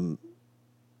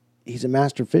he's a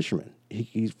master fisherman.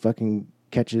 He fucking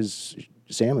catches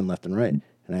salmon left and right.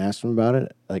 And I asked him about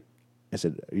it. Like, I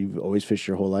said, "You've always fished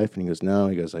your whole life?" And he goes, "No."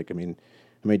 He goes, like, I mean,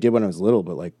 I did when I was little,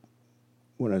 but like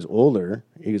when I was older,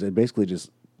 he goes, I basically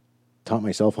just taught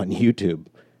myself on YouTube.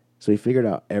 So he figured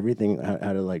out everything,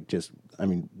 how to like just, I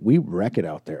mean, we wreck it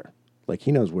out there. Like,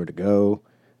 he knows where to go,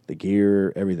 the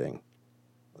gear, everything.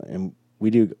 And we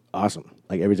do awesome.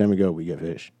 Like, every time we go, we get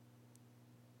fish.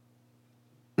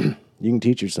 You can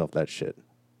teach yourself that shit.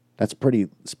 That's a pretty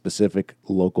specific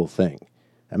local thing.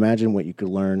 Imagine what you could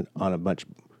learn on a much,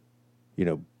 you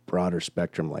know, broader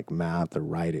spectrum, like math or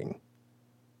writing.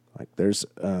 Like, there's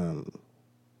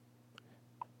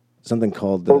something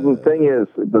called. Well, the thing is,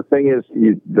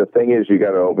 you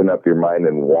got to open up your mind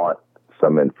and want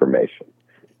some information.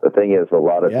 The thing is, a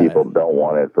lot of people don't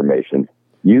want information.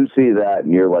 You see that,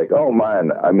 and you're like, "Oh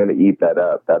man, I'm going to eat that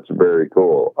up. That's very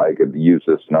cool. I could use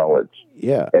this knowledge."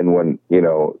 Yeah. And when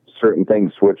certain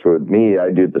things switch with me, I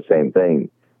do the same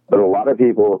thing. But a lot of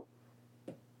people,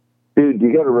 dude,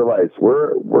 you got to realize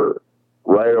we're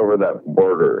right over that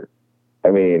border. I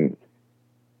mean,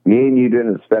 me and you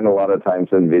didn't spend a lot of time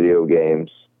in video games.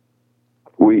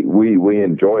 We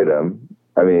enjoyed them.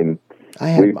 I mean, I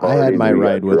had my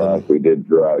ride with them. We did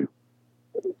drugs.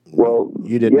 Well,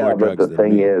 you did more drugs but the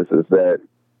thing is that,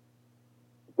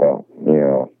 well,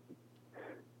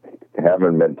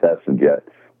 haven't been tested yet.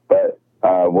 But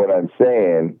what I'm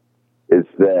saying is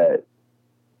that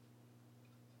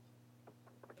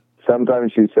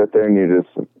sometimes you sit there and you're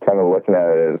just kind of looking at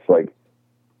it, and it's like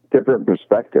different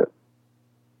perspective.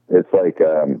 It's like,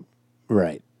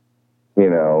 right.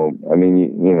 I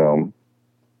mean,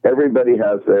 everybody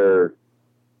has their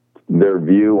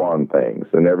view on things,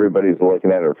 and everybody's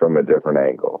looking at it from a different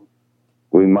angle.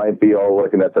 We might be all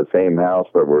looking at the same house,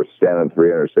 but we're standing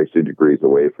 360 degrees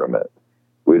away from it.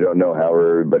 We don't know how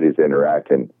everybody's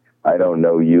interacting. I don't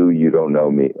know you, you don't know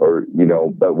me, or,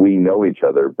 but we know each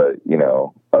other, but,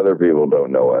 other people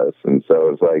don't know us. And so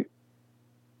it's like,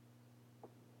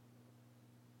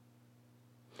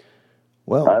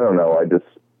 well, I don't know.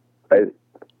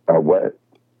 What?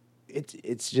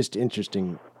 It's just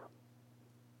interesting.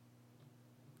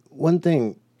 One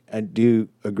thing I do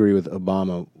agree with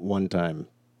Obama one time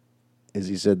is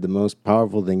he said the most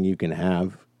powerful thing you can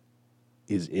have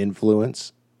is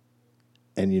influence.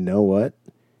 And you know what?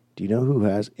 Do you know who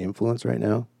has influence right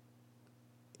now?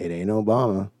 It ain't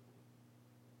Obama.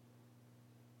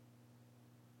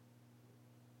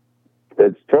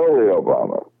 It's totally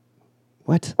Obama.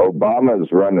 What?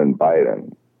 Obama's running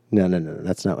Biden. No.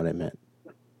 That's not what I meant.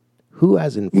 Who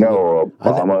has influence? No,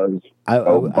 Obama is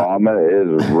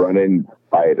running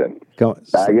Biden.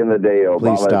 Back in the day,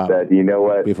 Obama said, "You know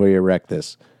what?" Before you wreck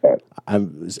this,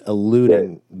 I'm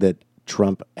alluding that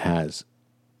Trump has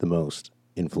the most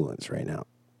influence right now.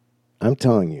 I'm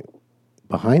telling you,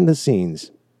 behind the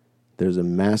scenes, there's a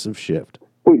massive shift.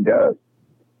 He does.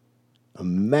 A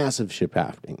massive shift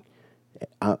happening.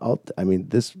 I mean,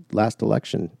 this last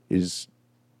election is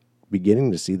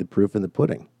beginning to see the proof in the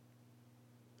pudding.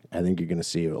 I think you're going to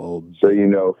see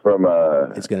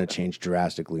it's going to change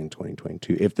drastically in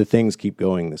 2022 if the things keep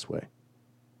going this way.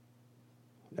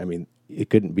 I mean, it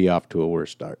couldn't be off to a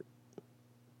worse start.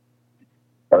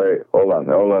 All right, hold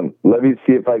on. Let me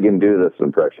see if I can do this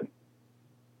impression.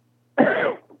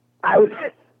 I was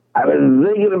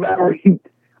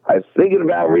thinking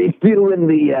about redoing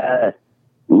the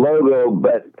logo,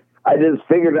 but I just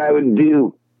figured I would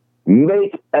do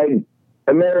Make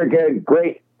America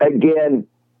great again.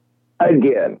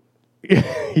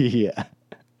 Yeah.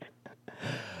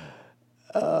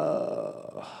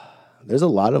 There's a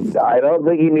lot of... I don't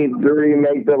think he needs to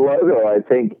remake the logo. I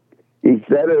think he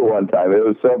said it one time. It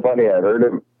was so funny. I heard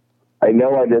him. I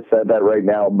know I just said that right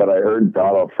now, but I heard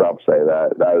Donald Trump say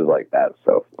that. I was like, that's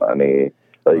so funny.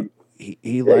 Like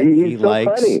he so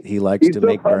likes funny. he likes He's to so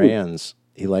make funny. brands.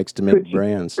 He likes to make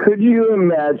brands. Could you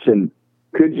imagine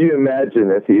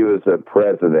if he was a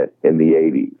president in the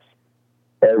 80s?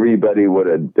 Everybody would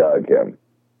have dug him.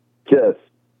 Just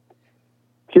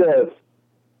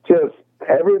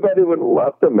everybody would have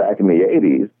loved him back in the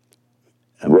 80s.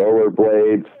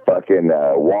 Rollerblades, fucking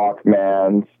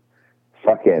Walkmans,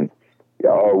 fucking,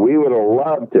 we would have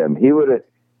loved him. We would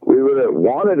have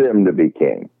wanted him to be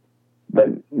king. But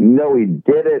no, he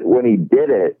did it when he did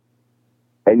it.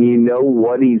 And you know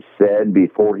what he said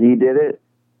before he did it?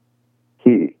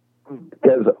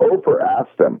 Because Oprah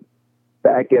asked him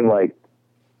back in like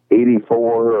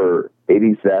 84 or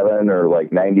 87 or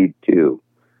like 92.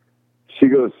 She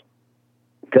goes,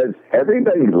 because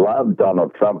everybody loved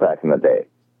Donald Trump back in the day.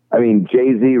 I mean,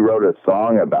 Jay-Z wrote a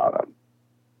song about him.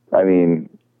 I mean,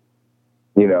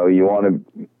 you want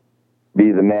to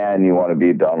be the man, you want to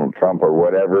be Donald Trump or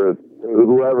whatever,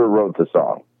 whoever wrote the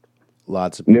song.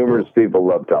 Lots of people. Numerous people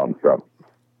loved Donald Trump.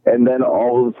 And then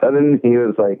all of a sudden he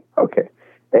was like, okay.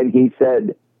 And he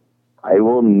said, I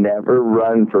will never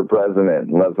run for president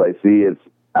unless I see it's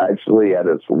actually at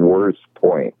its worst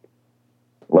point.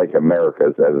 Like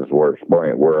America's at its worst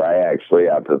point where I actually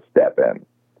have to step in.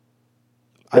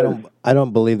 I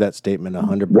don't believe that statement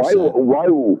 100%.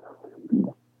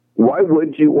 Why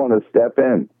would you want to step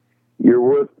in? You're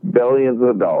worth billions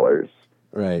of dollars.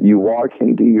 Right. You walk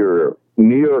into your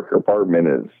New York apartment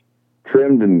is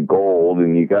trimmed in gold,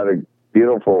 and you got a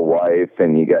beautiful wife,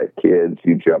 and you got kids.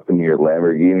 You jump into your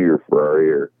Lamborghini or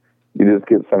Ferrari, or you just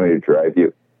get somebody to drive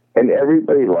you, and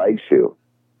everybody likes you.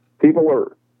 People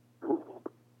are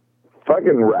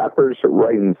fucking rappers are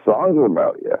writing songs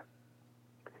about you,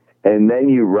 and then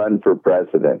you run for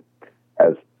president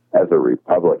as a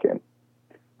Republican.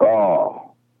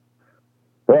 Oh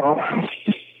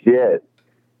shit.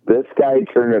 This guy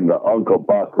turned into Uncle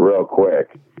Buck real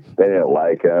quick. They didn't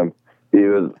like him. He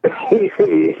was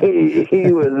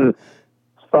he was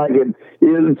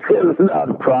pissing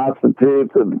on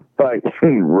prostitutes in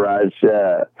fucking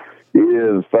Russia. He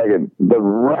is fucking the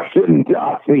Russian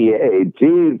dossier.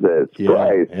 Jesus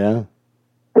Christ. Yeah.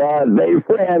 God, they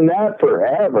ran that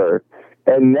forever.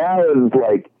 And now it's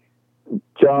like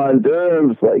John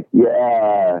Durham's like,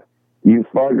 yeah, you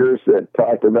fuckers that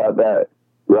talked about that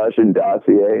Russian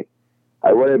dossier.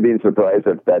 I wouldn't be surprised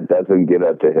if that doesn't get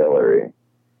up to Hillary.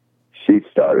 She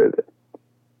started it.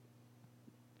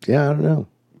 Yeah, I don't know.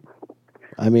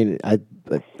 I mean, I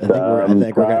think we're going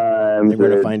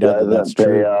to find out that that's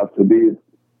true.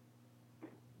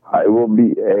 I will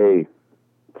be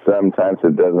sometimes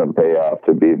it doesn't pay off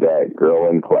to be that girl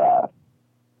in class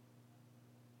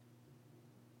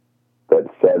that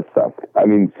says something. I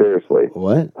mean, seriously.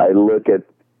 What? I look at,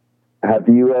 have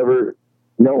you ever,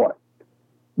 no,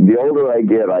 the older I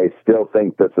get, I still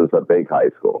think this is a big high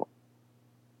school.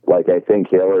 Like, I think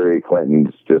Hillary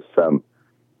Clinton's just some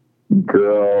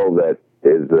girl that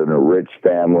is in a rich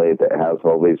family that has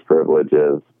all these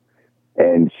privileges,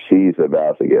 and she's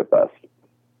about to get busted.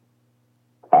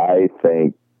 I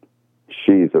think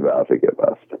she's about to get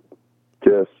busted.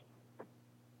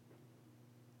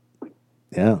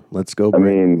 Yeah, let's go.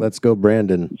 Let's go,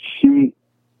 Brandon. She,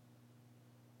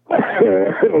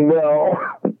 well,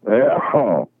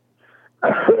 yeah.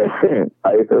 I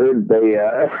heard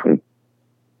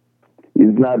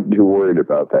he's not too worried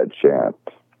about that chant.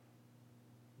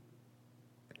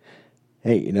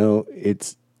 Hey,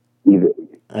 it's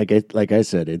like I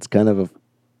said, it's kind of a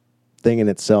thing in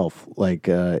itself. Like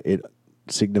it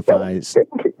signifies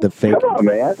the fake,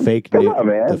 fake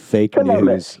news. The fake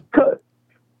news.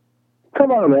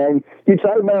 Come on, man. You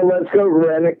talking about let's go,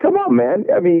 Brandon? Come on, man.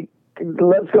 I mean,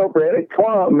 let's go, Brandon. Come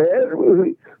on,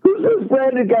 man. Who's this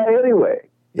Brandon guy anyway?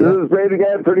 Yeah. This Brandon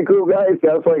guy a pretty cool guy? He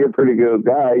sounds like a pretty good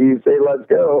guy. You say let's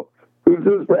go. Who's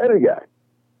this Brandon guy?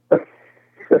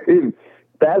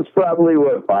 That's probably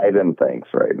what Biden thinks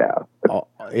right now. Oh,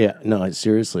 yeah, no,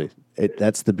 seriously.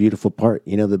 That's the beautiful part.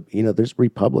 There's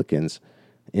Republicans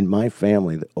in my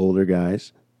family, the older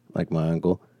guys, like my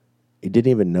uncle, he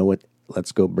didn't even know what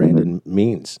 "Let's Go, Brandon"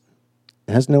 means.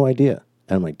 Has no idea.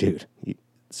 And I'm like, dude.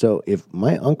 So if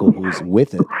my uncle, who's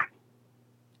with it,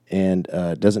 and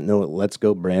doesn't know what "Let's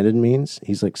Go, Brandon" means,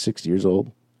 he's like 6 years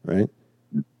old, right?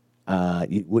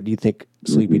 What do you think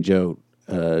Sleepy Joe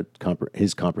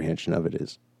his comprehension of it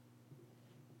is?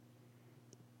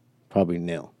 Probably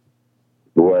nil.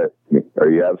 What are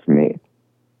you asking me?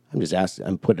 I'm just asking.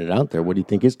 I'm putting it out there. What do you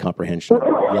think is comprehension?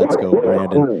 Let's go,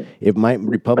 Brandon. If my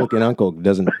Republican uncle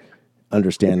doesn't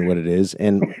understand what it is,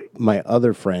 and my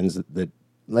other friends that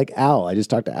like Al, I just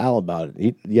talked to Al about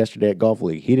it yesterday at Golf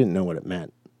League. He didn't know what it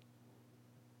meant.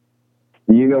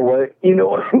 You know what?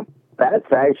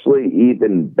 That's actually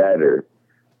even better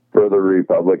for the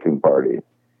Republican Party,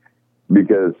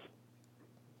 because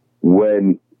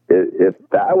if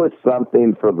that was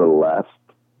something for the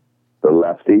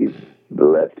lefties,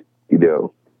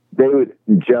 they would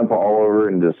jump all over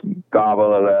and just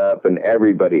gobble it up, and it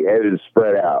would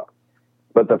spread out.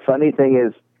 But the funny thing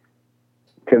is,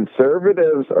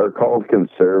 conservatives are called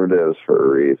conservatives for a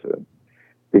reason,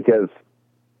 because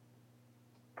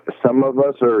some of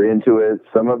us are into it,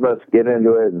 some of us get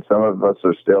into it, and some of us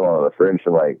are still on the fringe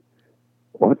and like,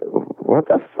 what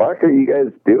the fuck are you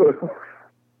guys doing?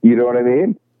 You know what I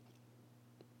mean?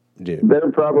 Dude.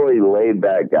 They're probably laid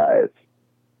back guys.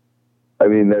 I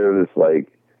mean, they're just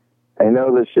like, I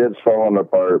know the shit's falling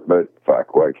apart, but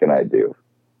fuck, what can I do?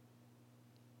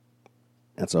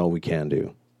 That's all we can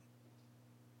do.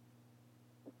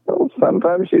 Well,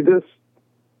 sometimes you just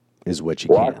is what you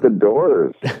lock can. the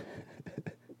doors.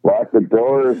 Lock the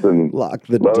doors and lock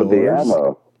the load doors. the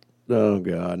ammo. Oh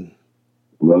God.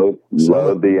 Load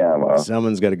the ammo.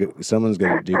 Someone's got to go. Someone's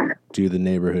got to do the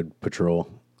neighborhood patrol.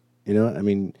 You know, I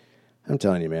mean, I'm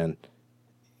telling you, man.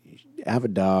 Have a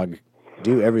dog.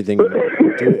 Do everything.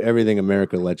 Do everything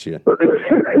America lets you.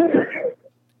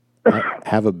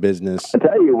 Have a business. I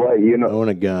tell you what, own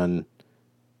a gun.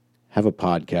 Have a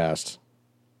podcast.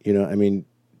 You know, I mean,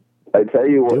 I tell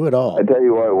you what, do it all. I tell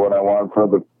you what I want for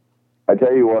the. I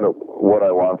tell you what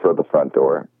I want for the front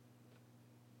door.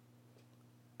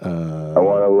 I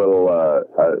want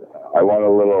a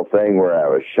little thing where I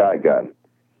have a shotgun,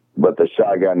 but the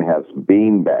shotgun has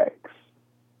bean bags.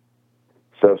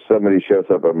 So if somebody shows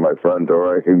up at my front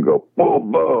door, I can go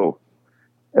boom, boom.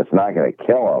 It's not going to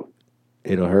kill them.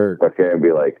 It'll hurt. Okay, I'd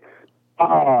be like,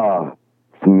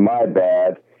 it's my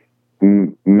bad,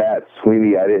 Matt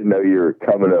Sweeney. I didn't know you were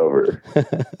coming over.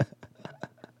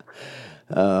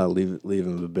 Leave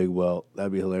him a big welt.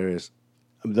 That'd be hilarious.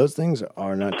 Those things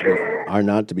are not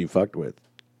to be fucked with.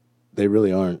 They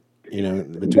really aren't. You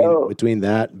know, between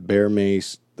that bear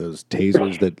mace, those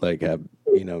tasers that like have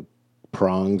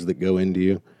prongs that go into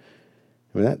you.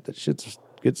 I mean that shit's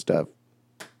good stuff.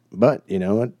 But you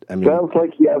know what? I mean, sounds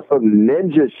like you have some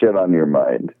ninja shit on your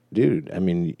mind, dude. I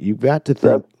mean, you've got to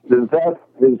think. Is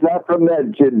that from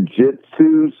that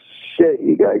jiu-jitsu shit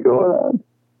you got going on?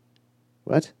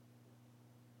 What?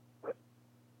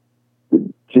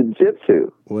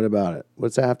 Jiu-jitsu. What about it?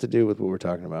 What's that have to do with what we're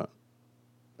talking about?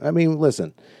 I mean,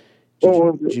 listen,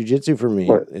 jiu-jitsu for me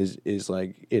is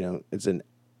like,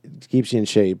 it keeps you in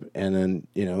shape, and then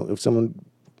if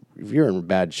you're in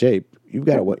bad shape, you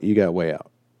got a way out.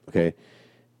 Okay,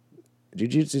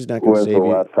 jiu-jitsu is not going to save you.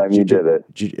 When's the last time you did it?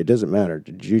 It doesn't matter.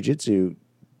 Jiu-jitsu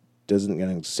doesn't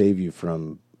going to save you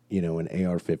from an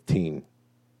AR-15.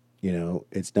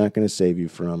 It's not going to save you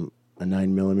from a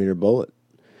 9mm bullet.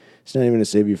 It's not even going to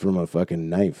save you from a fucking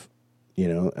knife.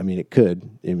 I mean, it could.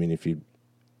 I mean, if you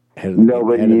you know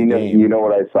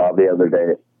what I saw the other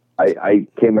day? I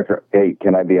came across. Hey,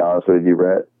 can I be honest with you,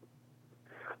 Brett?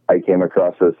 I came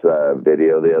across this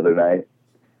video the other night,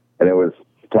 and it was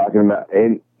talking about.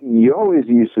 And you always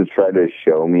used to try to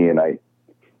show me,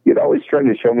 you'd always try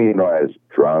to show me, I was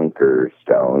drunk or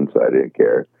stoned, so I didn't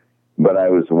care. But I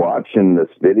was watching this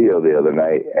video the other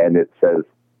night, and it says,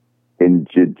 in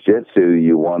jiu-jitsu,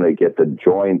 you want to get the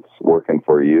joints working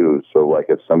for you. So, like,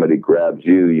 if somebody grabs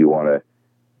you, you want to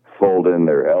fold in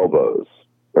their elbows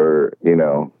or,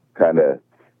 kind of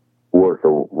work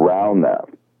around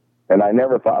them. And I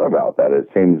never thought about that. It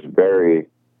seems very...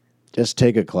 Just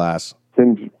take a class.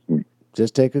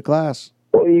 Just take a class.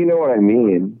 Well, you know what I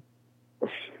mean.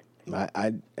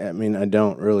 I mean, I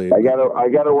don't really. I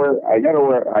gotta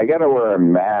wear a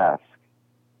mask.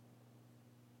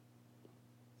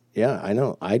 Yeah, I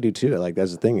know. I do too. Like,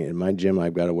 that's the thing. In my gym,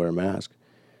 I've got to wear a mask.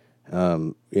 At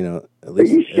least. Are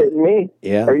you shitting me?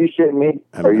 Yeah. Are you shitting me?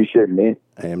 You shitting me?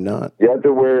 I am not. You have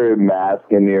to wear a mask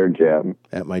in your gym.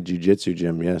 At my jiu-jitsu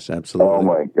gym, yes, absolutely. Oh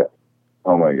my god.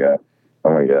 Oh my god.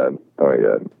 Oh my god. Oh my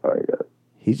god. Oh my god.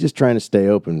 He's just trying to stay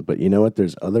open, but you know what?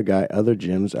 There's other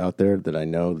gyms out there that I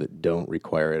know that don't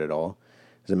require it at all.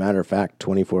 As a matter of fact,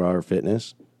 24-Hour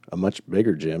Fitness, a much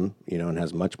bigger gym, and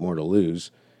has much more to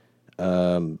lose.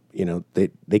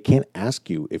 They can't ask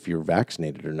you if you're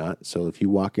vaccinated or not. So if you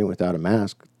walk in without a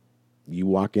mask, you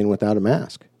walk in without a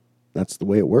mask. That's the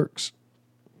way it works.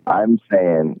 I'm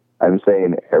saying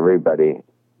everybody,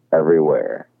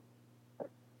 everywhere,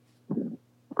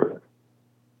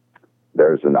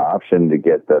 there's an option to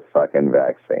get the fucking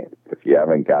vaccine. If you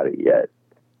haven't got it yet,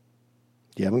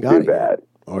 you haven't got it bad. Yet.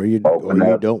 Or you don't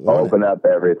want open up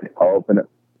everything. Open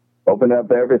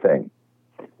up everything.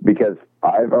 Because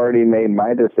I've already made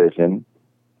my decision.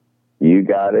 You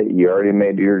got it. You already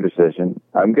made your decision.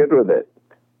 I'm good with it.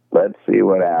 Let's see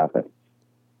what happens.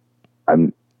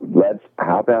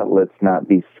 How about let's not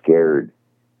be scared?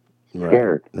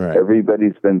 Scared. Right.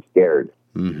 Everybody's been scared.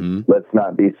 Mm-hmm. Let's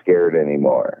not be scared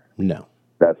anymore. No.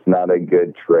 That's not a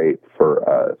good trait for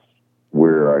us. We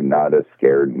are not a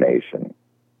scared nation.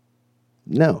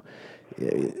 No.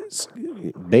 It's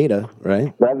beta,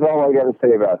 right? That's all I got to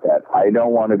say about that. I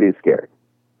don't want to be scared.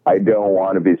 I don't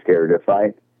want to be scared.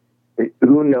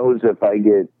 Who knows if I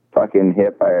get fucking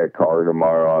hit by a car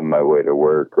tomorrow on my way to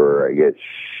work, or I get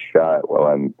shot while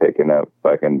I'm picking up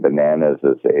fucking bananas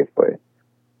at Safeway.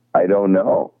 I don't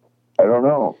know.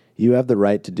 You have the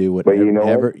right to do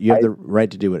whatever. You have the right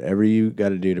to do whatever you got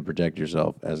to do to protect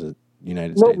yourself as a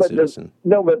United States citizen.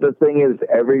 But the thing is,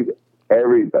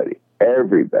 everybody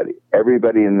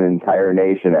in the entire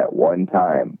nation at one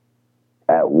time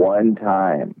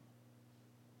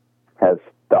has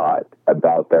thought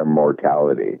about their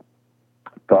mortality,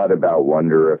 thought about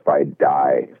wonder if I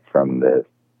die from this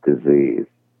disease,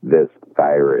 this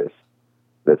virus,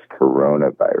 this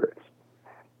coronavirus.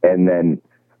 And then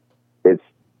it's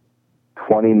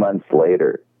 20 months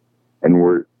later, and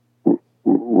we're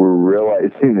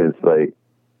realizing it's like,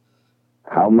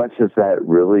 how much has that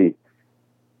really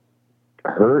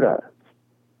hurt us?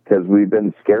 Because we've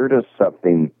been scared of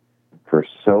something for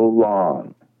so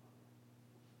long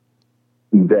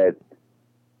that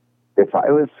if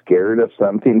I was scared of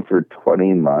something for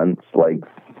 20 months, like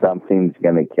something's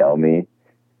going to kill me,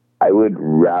 I would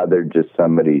rather just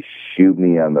somebody shoot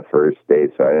me on the first day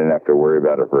so I didn't have to worry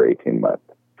about it for 18 months,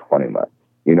 20 months.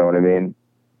 You know what I mean?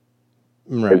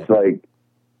 Right. It's like,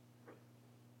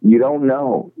 you don't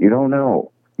know.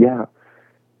 Yeah.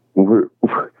 We're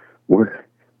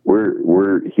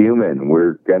human.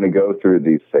 We're going to go through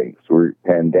these things. We're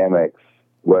pandemics,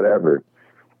 whatever.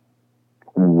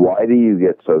 Why do you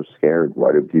get so scared?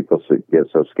 Why do people get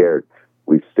so scared?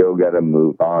 We still got to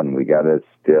move on. We got to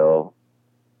still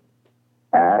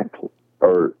act,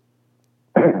 or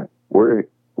we're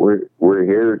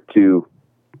here to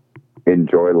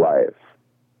enjoy life.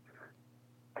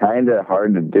 Kind of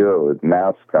hard to do it with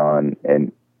masks on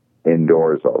and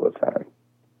indoors all the time.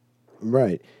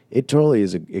 Right. It totally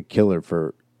is a killer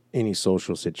for any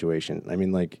social situation. I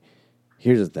mean, like,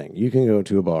 here's the thing. You can go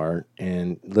to a bar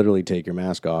and literally take your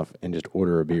mask off and just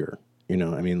order a beer. You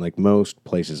know, I mean, like most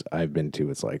places I've been to,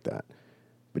 it's like that.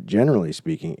 But generally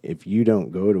speaking, if you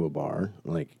don't go to a bar,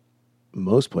 like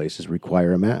most places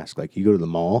require a mask. Like you go to the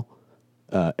mall,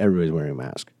 everybody's wearing a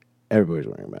mask.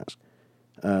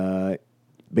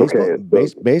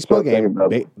 Baseball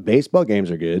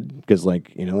games are good because,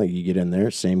 like, you know, like you get in there,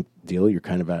 same deal. You're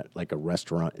kind of at like a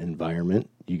restaurant environment.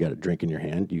 You got a drink in your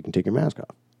hand. You can take your mask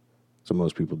off. So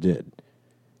most people did.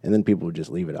 And then people would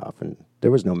just leave it off. And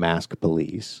there was no mask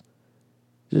police.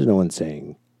 There's no one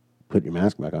saying, put your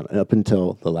mask back on. And up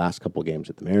until the last couple games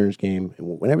at the Mariners game,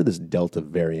 and whenever this Delta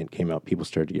variant came out, people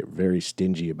started to get very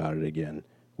stingy about it again.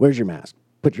 Where's your mask?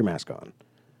 Put your mask on.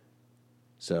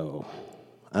 So,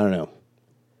 I don't know.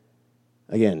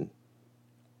 Again,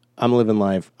 I'm living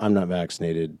life. I'm not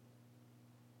vaccinated.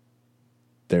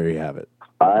 There you have it.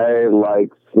 I like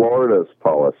Florida's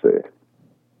policy.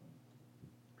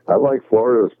 They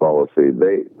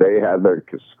had their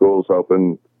schools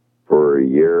open for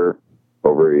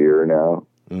over a year now.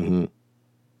 Mm-hmm.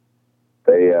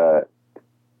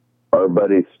 Our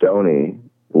buddy Stoney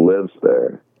lives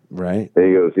there. Right. And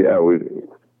he goes, yeah,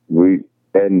 we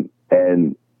and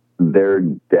their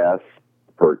death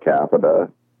per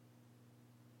capita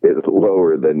is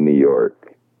lower than New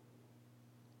York.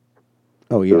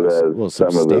 Oh, yes. So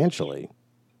substantially.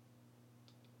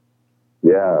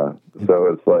 Yeah.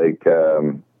 So it's like,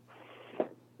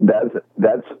 that's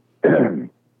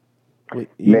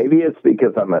maybe it's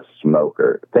because I'm a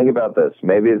smoker. Think about this.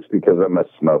 Maybe it's because I'm a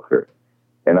smoker.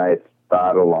 And I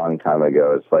thought a long time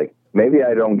ago, it's like, maybe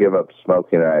I don't give up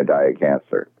smoking and I die of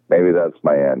cancer. Maybe that's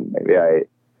my end. Maybe I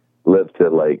live to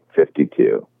like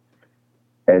 52.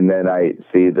 And then I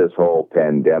see this whole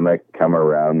pandemic come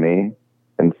around me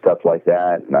and stuff like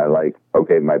that. And I like,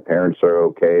 okay, my parents are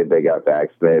okay. They got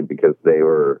vaccinated because they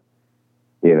were,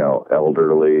 you know,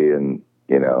 elderly and,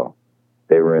 you know,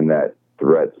 they were in that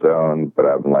threat zone. But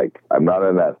I'm like, I'm not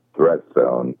in that threat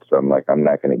zone. So I'm like, I'm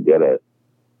not going to get it.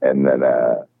 And then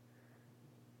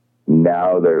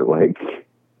now they're like,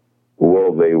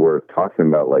 well, they were talking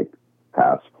about like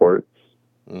passports,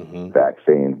 mm-hmm.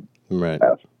 vaccine. Right.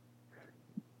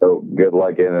 So good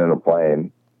luck getting in a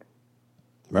plane.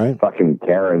 Right. Fucking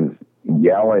Karen's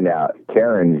yelling at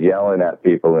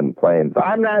people in planes.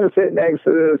 I'm not sitting next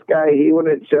to this guy. He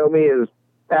wouldn't show me his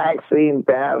vaccine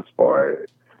passport.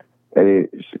 And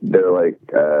they're like,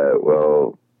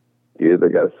 well, you either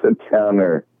got to sit down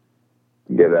or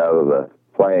get out of the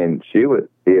plane. She would,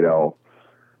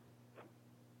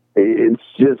 it's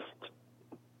just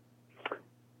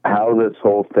how this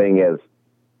whole thing has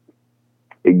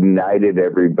ignited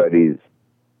everybody's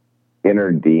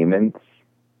inner demons.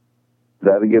 Is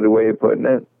that a good way of putting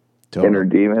it? Totally. Inner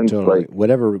demons? Totally. Like,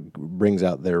 whatever brings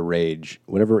out their rage,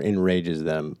 whatever enrages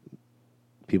them,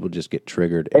 people just get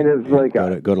triggered and it's like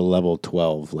go to level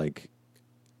 12. Like,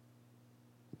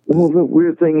 well, the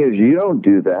weird thing is you don't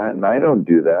do that, and I don't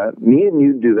do that. Me and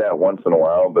you do that once in a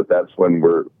while, but that's when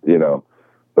we're,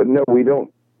 But no, we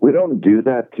don't do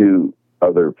that to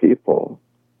other people.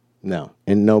 No,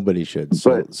 and nobody should.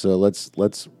 So let's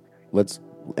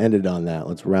end it on that.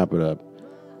 Let's wrap it up.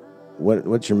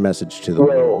 What's your message to the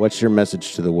world? What's your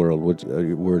message to the world? What's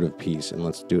your word of peace? And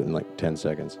let's do it in like 10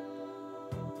 seconds.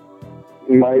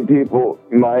 My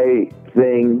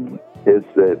thing is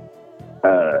that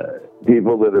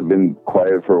people that have been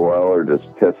quiet for a while are just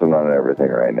pissing on everything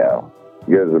right now.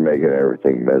 You guys are making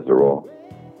everything miserable.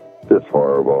 Just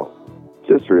horrible.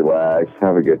 Just relax.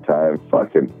 Have a good time.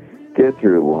 Fucking get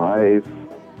through life.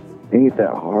 Ain't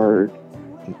that hard.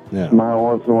 Yeah. Smile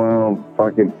once in a while.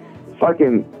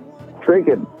 Fucking drink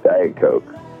a Diet Coke.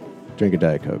 Drink a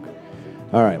Diet Coke.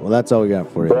 All right. Well, that's all we got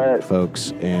for you,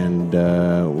 folks. And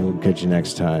we'll catch you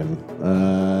next time.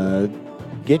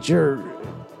 Get your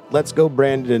Let's Go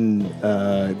Brandon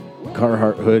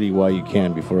Carhartt hoodie while you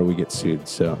can before we get sued.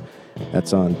 So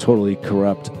that's on Totally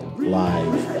Corrupt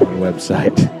Live on the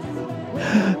website.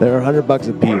 They're $100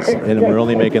 a piece, and we're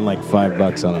only making like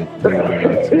 $5 on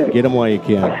them. Get them while you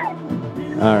can.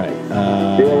 All right.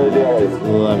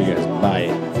 Love you guys.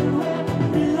 Bye.